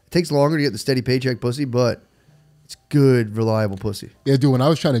longer. It takes longer to get the steady paycheck pussy, but it's good, reliable pussy. Yeah, dude, when I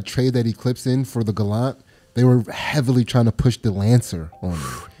was trying to trade that Eclipse in for the Galant, they were heavily trying to push the Lancer on me.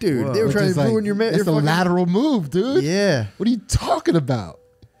 Dude, they were Which trying is to ruin your man. It's a lateral move, dude. Yeah. What are you talking about?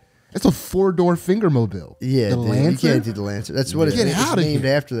 It's a 4-door finger mobile. Yeah, the dude, Lancer. you can't do the Lancer. That's what Get it's outta named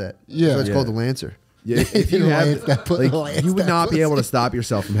here. after that. Yeah. That's why it's Yeah. called the Lancer. Yeah, if you have, Put the Lance you would that not be able to pussy. stop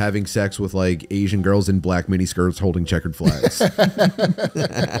yourself from having sex with like Asian girls in black mini skirts holding checkered flags.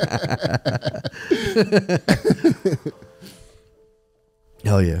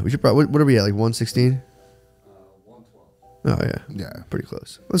 Hell yeah. We should probably. What are we at? Like 116? 112. Oh yeah. Yeah. Pretty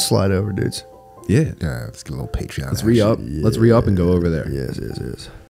close. Let's slide over, dudes. Yeah, Yeah, let's get a little Patreon. let's re up. Let's re up and go over there. Yes.